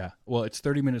still. Yeah. Well, it's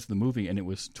 30 minutes of the movie, and it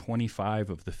was 25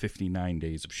 of the 59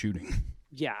 days of shooting.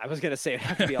 Yeah, I was going to say it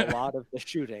had to be a lot of the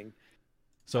shooting.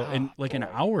 So, an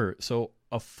hour, so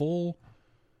a full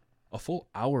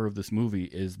hour of this movie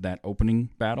is that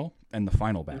opening battle and the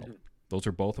final battle. Those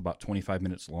are both about 25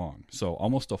 minutes long. So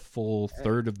almost a full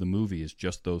third of the movie is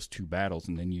just those two battles,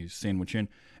 and then you sandwich in.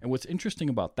 And what's interesting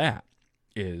about that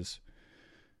is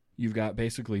you've got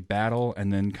basically battle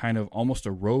and then kind of almost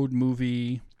a road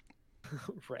movie.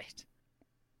 Right.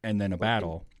 And then a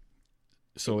battle.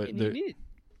 So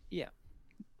yeah.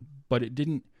 But it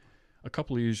didn't. A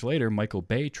couple of years later, Michael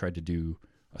Bay tried to do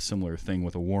a similar thing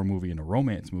with a war movie and a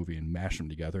romance movie and mash them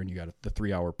together, and you got the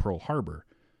 3-hour Pearl Harbor.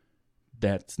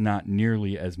 That's not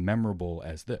nearly as memorable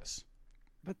as this.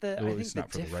 But it's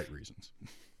not for the right reasons.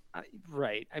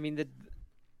 Right. I mean,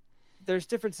 there's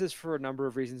differences for a number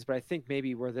of reasons, but I think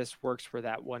maybe where this works, where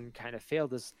that one kind of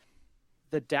failed, is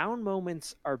the down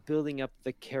moments are building up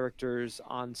the characters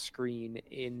on screen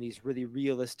in these really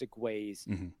realistic ways,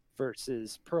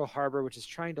 versus Pearl Harbor, which is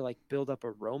trying to like build up a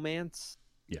romance,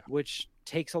 which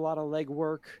takes a lot of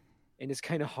legwork and is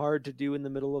kind of hard to do in the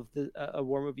middle of a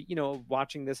war movie. You know,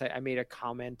 watching this, I made a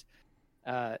comment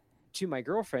to my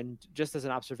girlfriend just as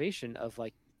an observation of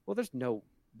like, well, there's no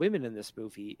women in this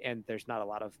movie, and there's not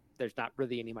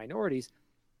really any minorities.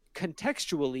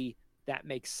 Contextually, that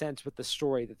makes sense with the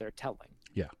story that they're telling.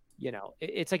 Yeah. You know,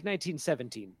 it's like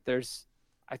 1917. There's,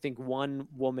 I think, one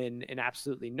woman and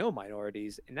absolutely no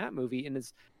minorities in that movie. And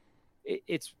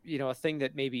it's you know, a thing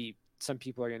that maybe some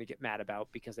people are going to get mad about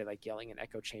because they like yelling in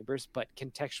echo chambers, but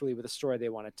contextually with the story they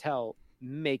want to tell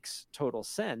makes total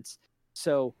sense.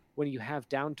 So when you have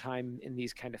downtime in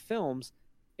these kind of films,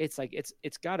 it's like,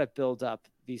 it's got to build up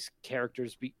these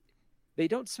characters. They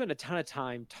don't spend a ton of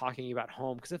time talking about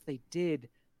home, because if they did,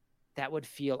 that would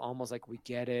feel almost like, we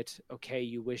get it. Okay,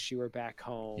 you wish you were back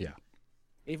home. Yeah.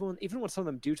 Even when some of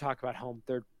them do talk about home,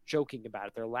 they're joking about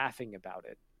it. They're laughing about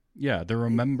it. Yeah, they're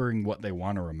remembering what they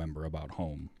want to remember about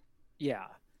home. Yeah.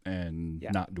 And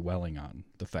not dwelling on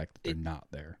the fact that they're not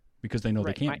there, because they know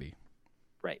they can't be.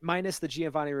 Right. Minus the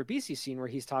Giovanni Ribisi scene where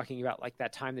he's talking about like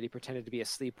that time that he pretended to be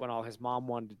asleep when all his mom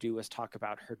wanted to do was talk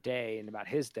about her day and about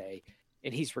his day,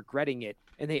 and he's regretting it.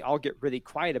 And they all get really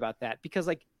quiet about that, because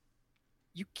like,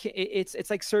 you can't, it's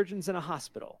like surgeons in a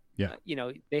hospital. Yeah. You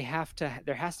know, there has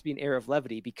to be an air of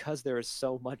levity, because there is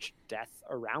so much death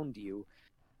around you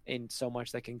and so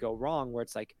much that can go wrong, where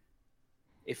it's like,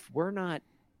 if we're not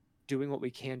doing what we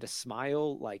can to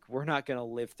smile, like, we're not going to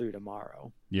live through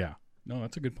tomorrow. Yeah. No,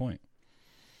 that's a good point.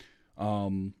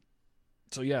 So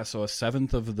a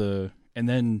seventh of the, and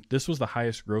then this was the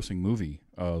highest grossing movie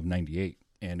of 98.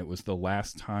 And it was the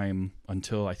last time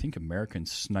until, I think, American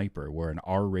Sniper, where an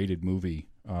R-rated movie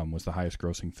was the highest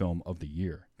grossing film of the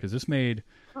year. Because this made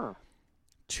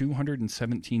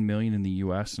 $217 million in the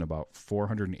U.S. and about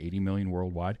 $480 million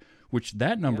worldwide, which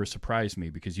that number surprised me,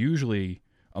 because usually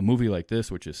a movie like this,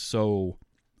 which is so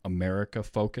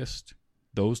America-focused,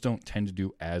 those don't tend to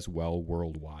do as well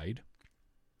worldwide.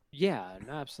 Yeah,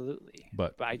 no, absolutely.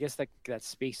 But I guess that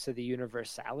speaks to the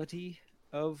universality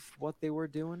of what they were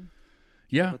doing.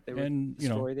 Yeah, and you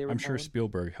know, I'm sure telling.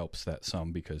 Spielberg helps that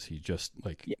some, because he just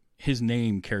his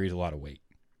name carries a lot of weight.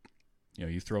 You know,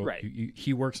 you throw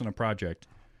he works on a project,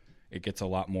 it gets a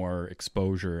lot more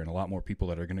exposure and a lot more people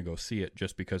that are going to go see it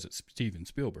just because it's Steven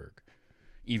Spielberg.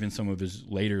 Even some of his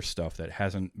later stuff that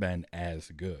hasn't been as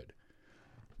good.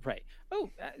 Right. Oh,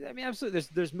 I mean, absolutely.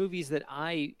 There's movies that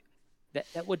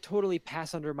that would totally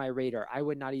pass under my radar. I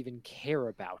would not even care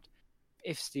about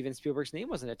if Steven Spielberg's name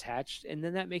wasn't attached, and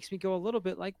then that makes me go a little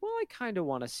bit like, well, I kind of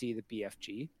want to see the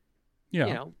BFG. Yeah.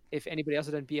 You know, if anybody else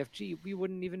had done BFG, we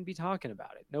wouldn't even be talking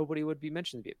about it. Nobody would be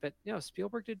mentioning it. But you know,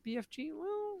 Spielberg did BFG.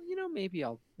 Well, you know, maybe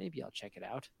I'll check it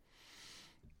out.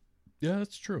 Yeah,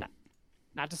 that's true.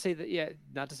 Not to say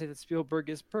that Spielberg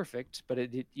is perfect, but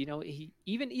it you know, he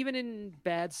even in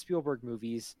bad Spielberg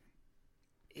movies,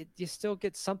 you still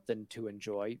get something to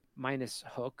enjoy, minus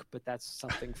Hook, but that's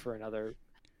something for another.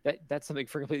 That's something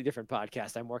for a completely different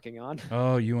podcast I'm working on.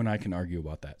 Oh, you and I can argue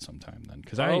about that sometime then,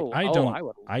 because I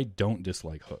don't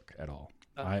dislike Hook at all.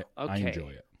 I enjoy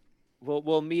it.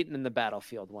 We'll meet in the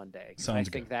battlefield one day. Sounds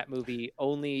I think good. that movie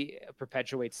only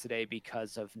perpetuates today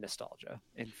because of nostalgia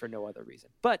and for no other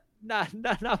reason. But not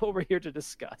what we're here to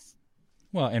discuss.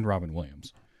 Well, and Robin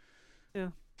Williams. Yeah.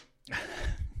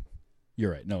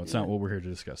 You're right. No, it's not what we're here to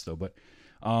discuss though. But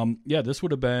this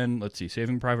would have been, let's see,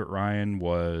 Saving Private Ryan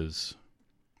was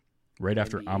right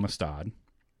after Amistad,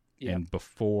 and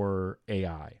before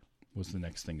AI was the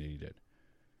next thing that he did.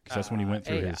 Because that's when he went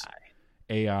through his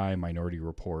AI, Minority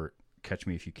Report, Catch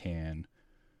Me If You Can.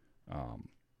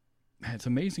 It's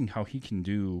amazing how he'll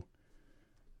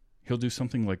do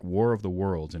something like War of the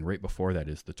Worlds, and right before that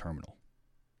is The Terminal.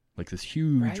 Like this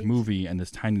huge movie and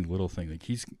this tiny little thing. Like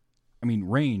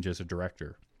range as a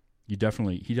director, he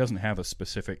doesn't have a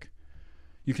specific,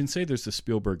 you can say there's the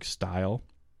Spielberg style,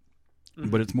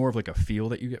 but it's more of like a feel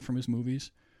that you get from his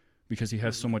movies because he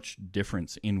has so much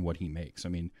difference in what he makes. I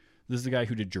mean, this is the guy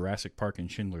who did Jurassic Park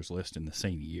and Schindler's List in the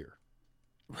same year.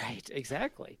 Right,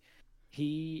 exactly.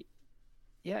 He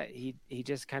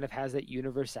just kind of has that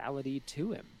universality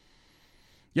to him.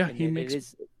 Yeah, And he it makes.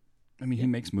 is, He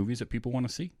makes movies that people want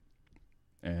to see,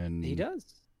 and he does.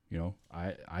 You know,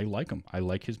 I like him. I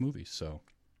like his movies. So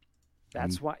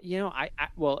That's why,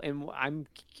 and I'm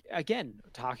again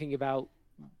talking about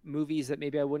movies that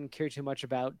maybe I wouldn't care too much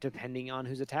about, depending on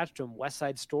who's attached to them. West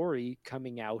Side Story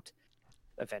coming out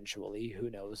eventually, who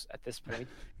knows at this point.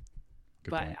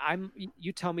 good But point.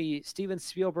 you tell me Steven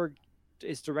Spielberg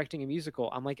is directing a musical.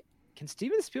 I'm like, can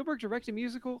Steven Spielberg direct a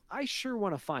musical? I sure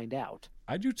want to find out.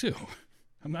 I do too.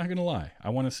 I'm not gonna lie. I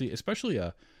want to see, especially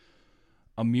a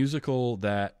musical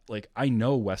that, like, I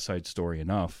know West Side Story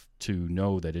enough to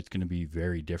know that it's going to be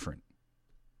very different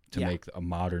to Yeah. make a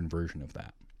modern version of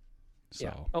that. So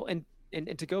Yeah. Oh, and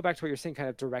to go back to what you're saying, kind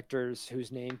of directors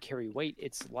whose name carry weight,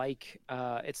 it's like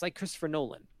Christopher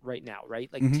Nolan right now,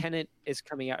 right? Like Mhm. Tenet is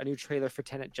coming out. A new trailer for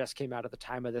Tenet just came out at the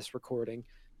time of this recording.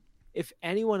 If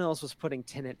anyone else was putting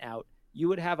Tenet out, you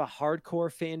would have a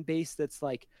hardcore fan base that's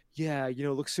like, yeah, it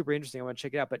looks super interesting. I want to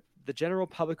check it out. But the general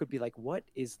public would be like, what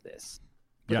is this?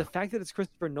 But Yeah. the fact that it's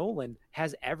Christopher Nolan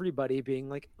has everybody being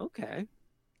like, okay,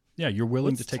 yeah, you're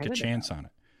willing What's to take a Tenet chance on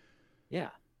it, yeah.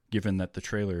 given that the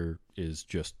trailer is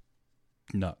just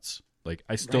nuts. Like,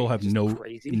 I still Right, have just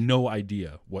crazy. no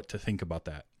idea what to think about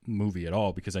that movie at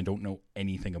all because I don't know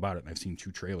anything about it, and I've seen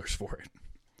 2 trailers for it.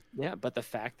 Yeah, but the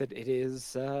fact that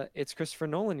it's Christopher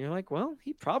Nolan, you're like, well,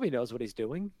 he probably knows what he's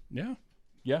doing. Yeah.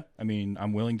 I mean,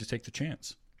 I'm willing to take the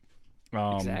chance.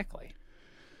 Exactly.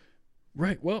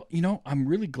 Right. Well, I'm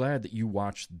really glad that you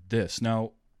watched this.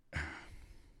 Now,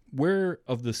 where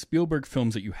of the Spielberg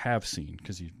films that you have seen,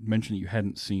 because you mentioned that you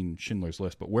hadn't seen Schindler's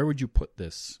List, but where would you put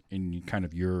this in kind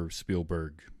of your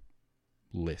Spielberg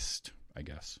list, I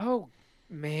guess? Oh,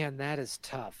 man, that is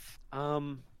tough.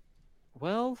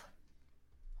 Well,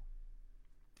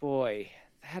 boy,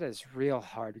 that is real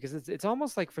hard because it's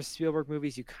almost like for Spielberg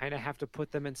movies, you kind of have to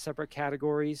put them in separate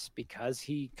categories because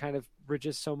he kind of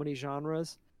bridges so many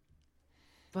genres.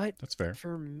 But That's fair.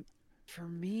 for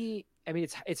me, I mean,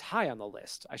 it's high on the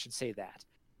list. I should say that.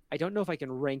 I don't know if I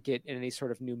can rank it in any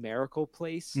sort of numerical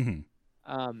place. Mhm.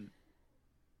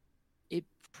 It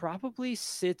probably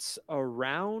sits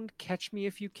around Catch Me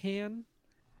If You Can.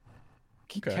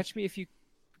 Okay. Catch Me If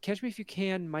You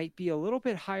Can might be a little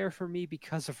bit higher for me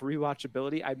because of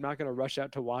rewatchability. I'm not going to rush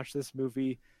out to watch this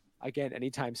movie again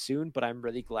anytime soon, but I'm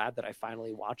really glad that I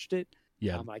finally watched it.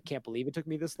 Yeah. I can't believe it took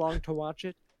me this long to watch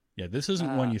it. Yeah. This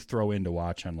isn't one you throw in to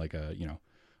watch on like a,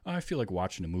 I feel like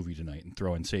watching a movie tonight and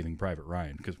throw in Saving Private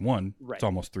Ryan because one, Right. it's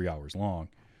almost 3 hours long,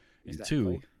 and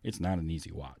Exactly. 2, it's not an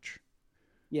easy watch.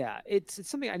 Yeah, it's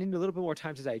something I need a little bit more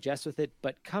time to digest with it,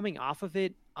 but coming off of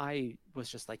it, I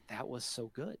was just like, that was so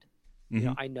good.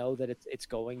 Mhm. I know that it's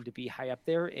going to be high up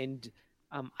there, and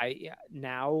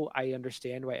now I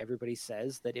understand why everybody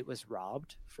says that it was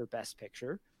robbed for Best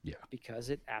Picture. Yeah. Because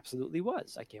it absolutely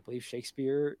was. I can't believe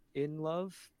Shakespeare in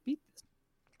Love beat this.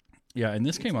 Yeah, and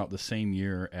this came out the same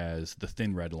year as The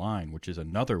Thin Red Line, which is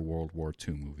another World War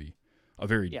II movie, a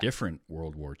very different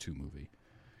World War II movie,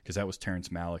 because that was Terrence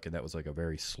Malick, and that was like a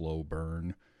very slow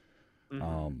burn.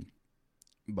 Mhm.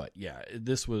 But yeah,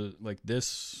 this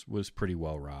was pretty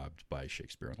well robbed by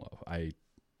Shakespeare in Love.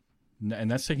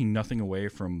 And that's taking nothing away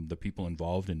from the people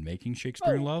involved in making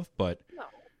Shakespeare in Love, but No.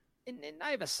 And I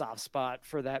have a soft spot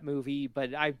for that movie,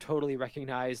 but I totally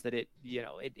recognize that it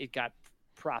got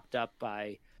propped up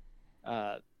by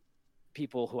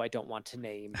people who I don't want to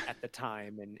name at the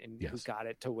time and who Yes. got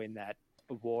it to win that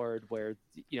award where,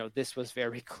 this was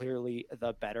very clearly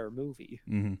the better movie.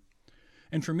 mhm.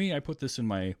 And for me, I put this in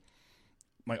my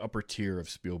upper tier of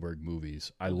Spielberg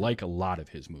movies. I like a lot of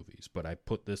his movies, but I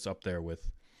put this up there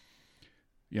with,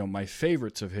 my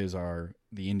favorites of his are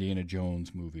the Indiana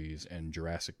Jones movies and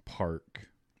Jurassic Park.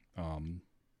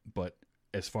 But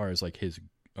as far as like his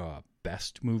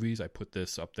best movies, I put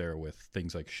this up there with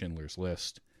things like Schindler's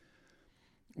List,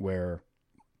 where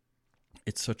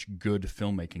it's such good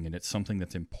filmmaking, and it's something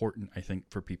that's important, I think,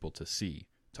 for people to see,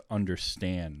 to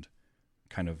understand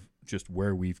kind of just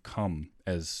where we've come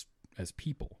as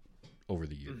people over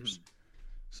the years.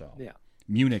 So Yeah.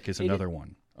 Munich is another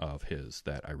one of his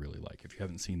that I really like. If you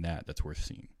haven't seen that, that's worth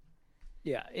seeing.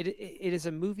 Yeah, it is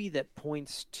a movie that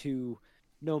points to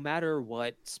no matter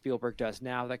what Spielberg does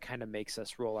now, that kind of makes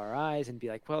us roll our eyes and be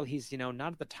like, well, he's,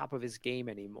 not at the top of his game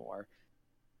anymore.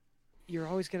 You're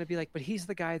always going to be like, but he's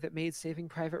the guy that made Saving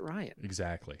Private Ryan.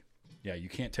 Exactly. Yeah, you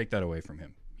can't take that away from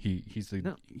him. He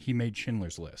No. he made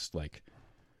Schindler's List. Like,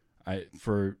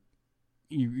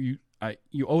 You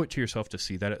owe it to yourself to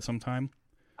see that at some time,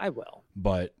 I will.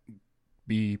 but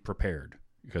be prepared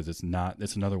because it's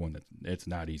another one that it's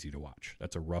not easy to watch.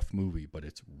 That's a rough movie, but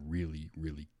it's really,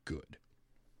 really good.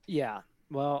 Yeah.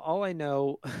 Well, all I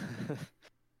know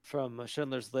from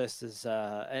Schindler's List is,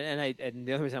 and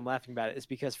the only reason I'm laughing about it is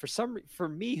because for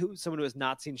me, someone who has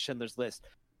not seen Schindler's List,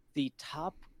 the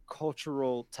top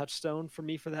cultural touchstone for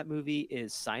me for that movie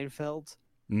is Seinfeld.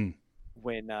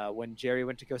 When Jerry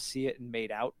went to go see it and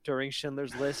made out during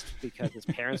Schindler's List because his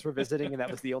parents were visiting and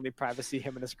that was the only privacy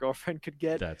him and his girlfriend could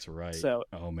get. That's right. So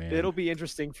oh man, it'll be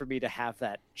interesting for me to have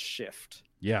that shift.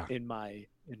 Yeah. In my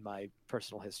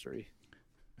personal history.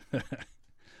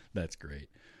 That's great.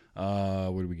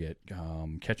 What do we get?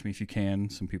 Catch Me If You Can.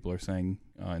 Some people are saying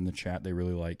in the chat they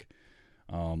really like.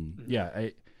 Yeah,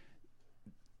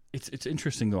 it's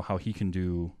interesting though how he can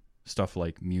do stuff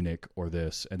like Munich or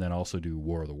this, and then also do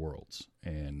War of the Worlds,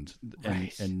 and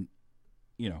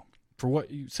you know, for what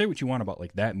you say what you want about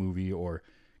like that movie or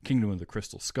Kingdom of the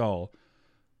Crystal Skull,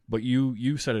 but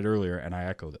you said it earlier, and I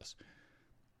echo this.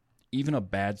 Even a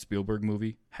bad Spielberg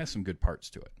movie has some good parts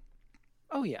to it.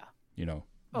 Oh yeah. You know.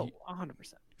 Oh, 100%.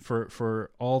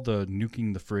 For all the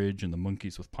nuking the fridge and the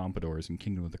monkeys with pompadours in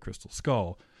Kingdom of the Crystal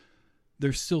Skull,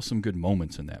 there's still some good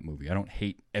moments in that movie. I don't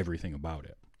hate everything about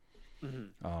it.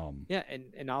 Mm-hmm. Yeah,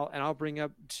 and I'll bring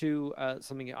up too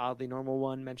something Oddly Normal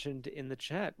One mentioned in the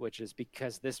chat, which is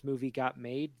because this movie got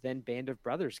made, then Band of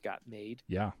Brothers got made.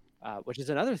 Yeah. Which is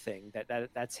another thing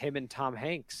that's him and Tom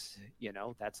Hanks. You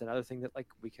know, that's another thing that like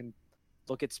we can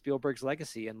look at Spielberg's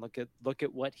legacy and look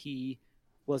at what he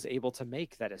was able to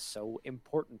make that is so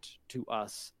important to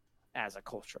us as a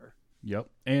culture. Yep.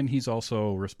 And he's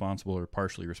also responsible or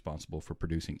partially responsible for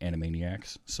producing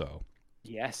Animaniacs. So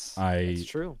yes, that's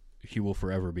true. He will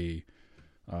forever be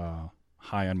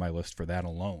high on my list for that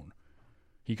alone.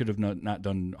 He could have not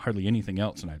done hardly anything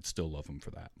else, and I'd still love him for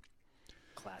that.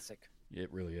 Classic.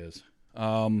 It really is.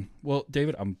 Well,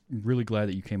 David, I'm really glad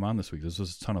that you came on this week. This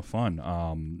was a ton of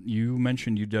fun. You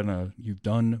mentioned you've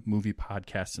done movie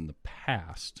podcasts in the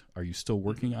past. Are you still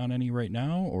working on any right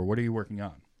now, or what are you working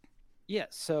on? Yeah,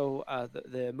 so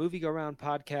the Movie Go Round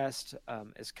podcast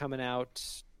is coming out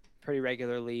pretty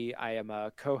regularly. I am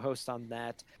a co-host on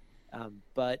that,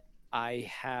 but I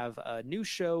have a new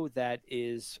show that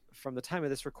is, from the time of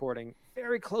this recording,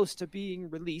 very close to being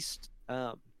released.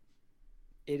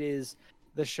 It is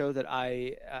the show that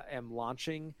I am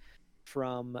launching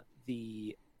from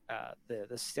the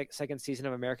second season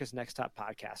of America's Next Top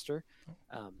Podcaster.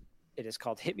 It is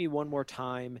called Hit Me One More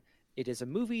Time. It is a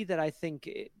movie that I think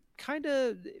it kind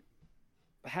of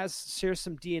shares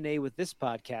some DNA with this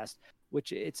podcast,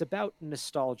 which it's about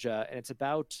nostalgia and it's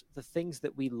about the things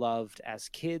that we loved as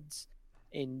kids.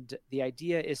 And the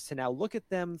idea is to now look at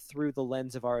them through the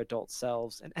lens of our adult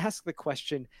selves and ask the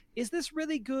question, is this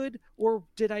really good? Or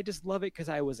did I just love it because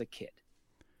I was a kid?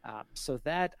 So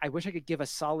that I wish I could give a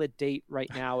solid date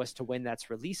right now as to when that's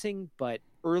releasing, but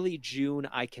early June,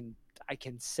 I can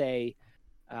say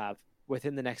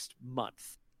within the next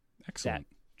month. Excellent.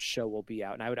 That show will be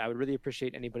out. And I would really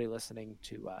appreciate anybody listening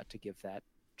to give that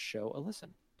show a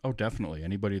listen. Oh, definitely.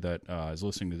 Anybody that is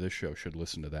listening to this show should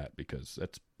listen to that because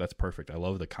that's perfect. I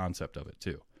love the concept of it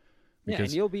too. Yeah,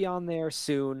 and you'll be on there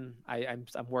soon. I'm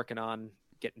working on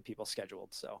getting people scheduled.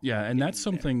 So yeah, and that's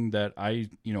something that I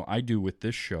do with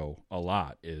this show a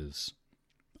lot is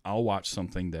I'll watch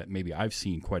something that maybe I've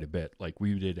seen quite a bit. Like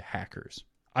we did Hackers.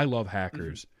 I love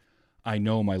Hackers. Mm-hmm. I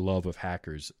know my love of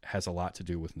Hackers has a lot to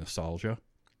do with nostalgia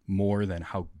more than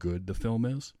how good the film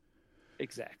is.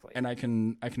 Exactly. And I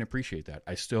can appreciate that.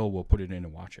 I still will put it in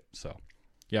and watch it. So,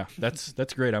 yeah, that's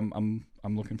great. I'm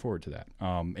looking forward to that.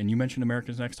 And you mentioned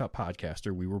America's Next Top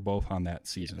Podcaster. We were both on that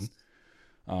season. Yes.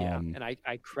 Yeah, and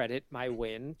I credit my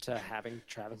win to having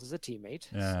Travis as a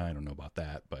teammate. I don't know about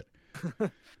that, but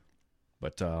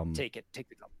take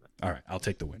the compliment. All right, I'll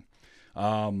take the win.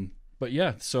 But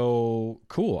yeah, so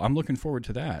cool. I'm looking forward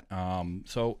to that.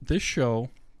 So this show,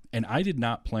 and I did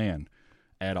not plan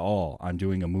at all on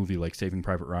doing a movie like Saving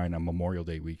Private Ryan on Memorial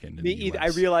Day weekend in the US. I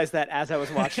realized that as I was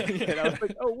watching it. I was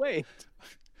like, oh, wait.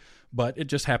 But it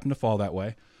just happened to fall that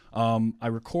way. I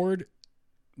record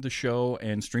the show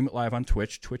and stream it live on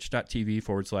Twitch,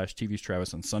 twitch.tv/TV's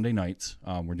Travis on Sunday nights.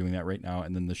 We're doing that right now.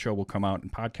 And then the show will come out in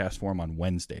podcast form on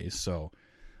Wednesdays. So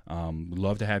we'd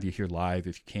love to have you here live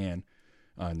if you can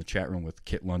in the chat room with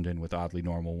Kit London, with Oddly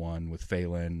Normal One, with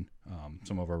Phelan,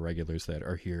 some of our regulars that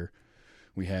are here.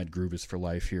 We had Groove is for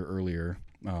Life here earlier.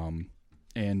 And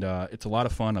it's a lot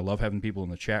of fun. I love having people in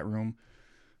the chat room.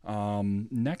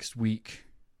 Next week,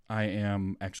 I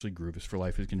am actually Groovis for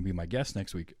Life is going to be my guest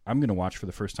next week. I'm going to watch for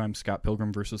the first time Scott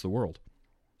Pilgrim versus the World.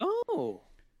 Oh.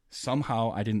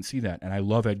 Somehow I didn't see that, and I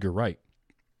love Edgar Wright.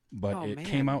 But it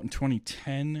came out in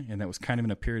 2010, and that was kind of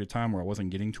in a period of time where I wasn't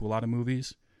getting to a lot of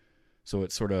movies. So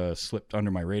it sort of slipped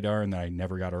under my radar, and then I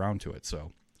never got around to it.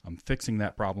 So I'm fixing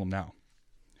that problem now.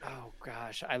 Oh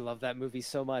gosh, I love that movie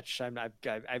so much. I'm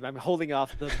holding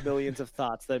off the millions of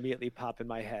thoughts that immediately pop in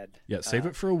my head. Yeah, save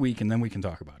it for a week, and then we can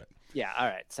talk about it. Yeah, all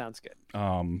right, sounds good.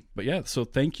 But yeah, so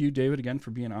thank you, David, again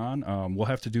for being on. We'll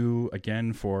have to do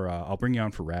again for I'll bring you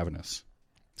on for Ravenous,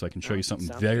 so I can show you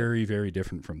something very, very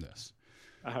different from this.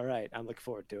 All right, I'm looking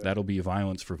forward to it. That'll be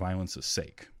violence for violence's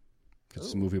sake.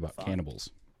 It's a movie about cannibals.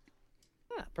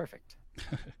 Ah, perfect.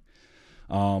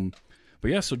 But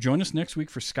yeah, so join us next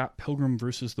week for Scott Pilgrim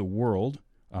versus the World.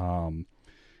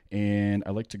 And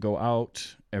I like to go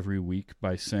out every week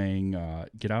by saying,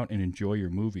 get out and enjoy your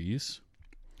movies.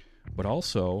 But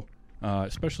also,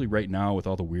 especially right now with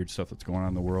all the weird stuff that's going on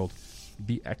in the world,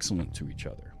 be excellent to each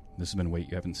other. This has been Wait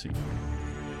You Haven't Seen.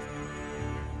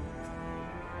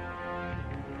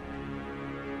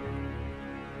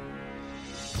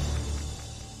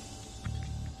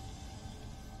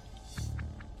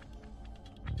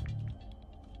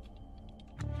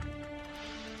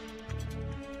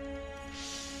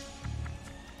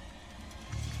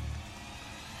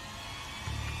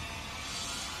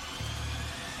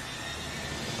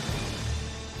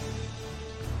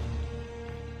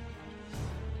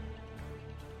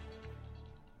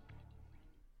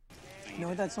 You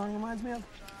know what that song reminds me of?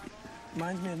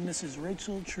 Reminds me of Mrs.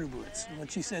 Rachel Trubowitz and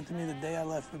what she said to me the day I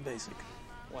left for basic.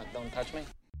 What, don't touch me?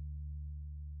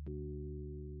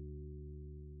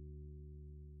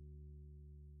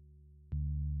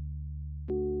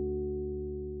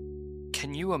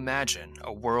 Can you imagine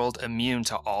a world immune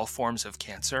to all forms of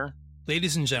cancer?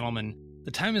 Ladies and gentlemen,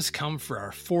 the time has come for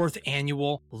our 4th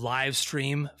annual live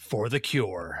stream for the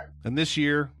cure. And this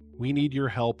year, we need your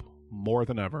help more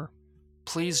than ever.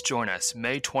 Please join us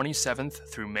May 27th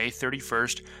through May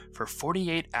 31st for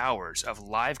 48 hours of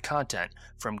live content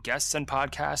from guests and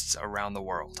podcasts around the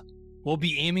world. We'll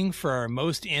be aiming for our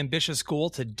most ambitious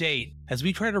goal to date as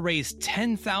we try to raise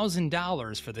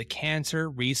 $10,000 for the Cancer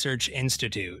Research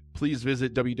Institute. Please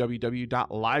visit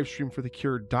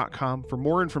www.livestreamforthecure.com for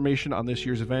more information on this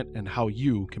year's event and how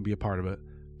you can be a part of it.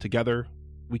 Together,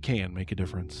 we can make a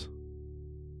difference.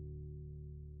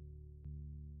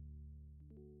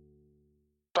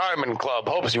 Diamond Club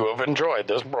hopes you have enjoyed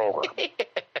this program.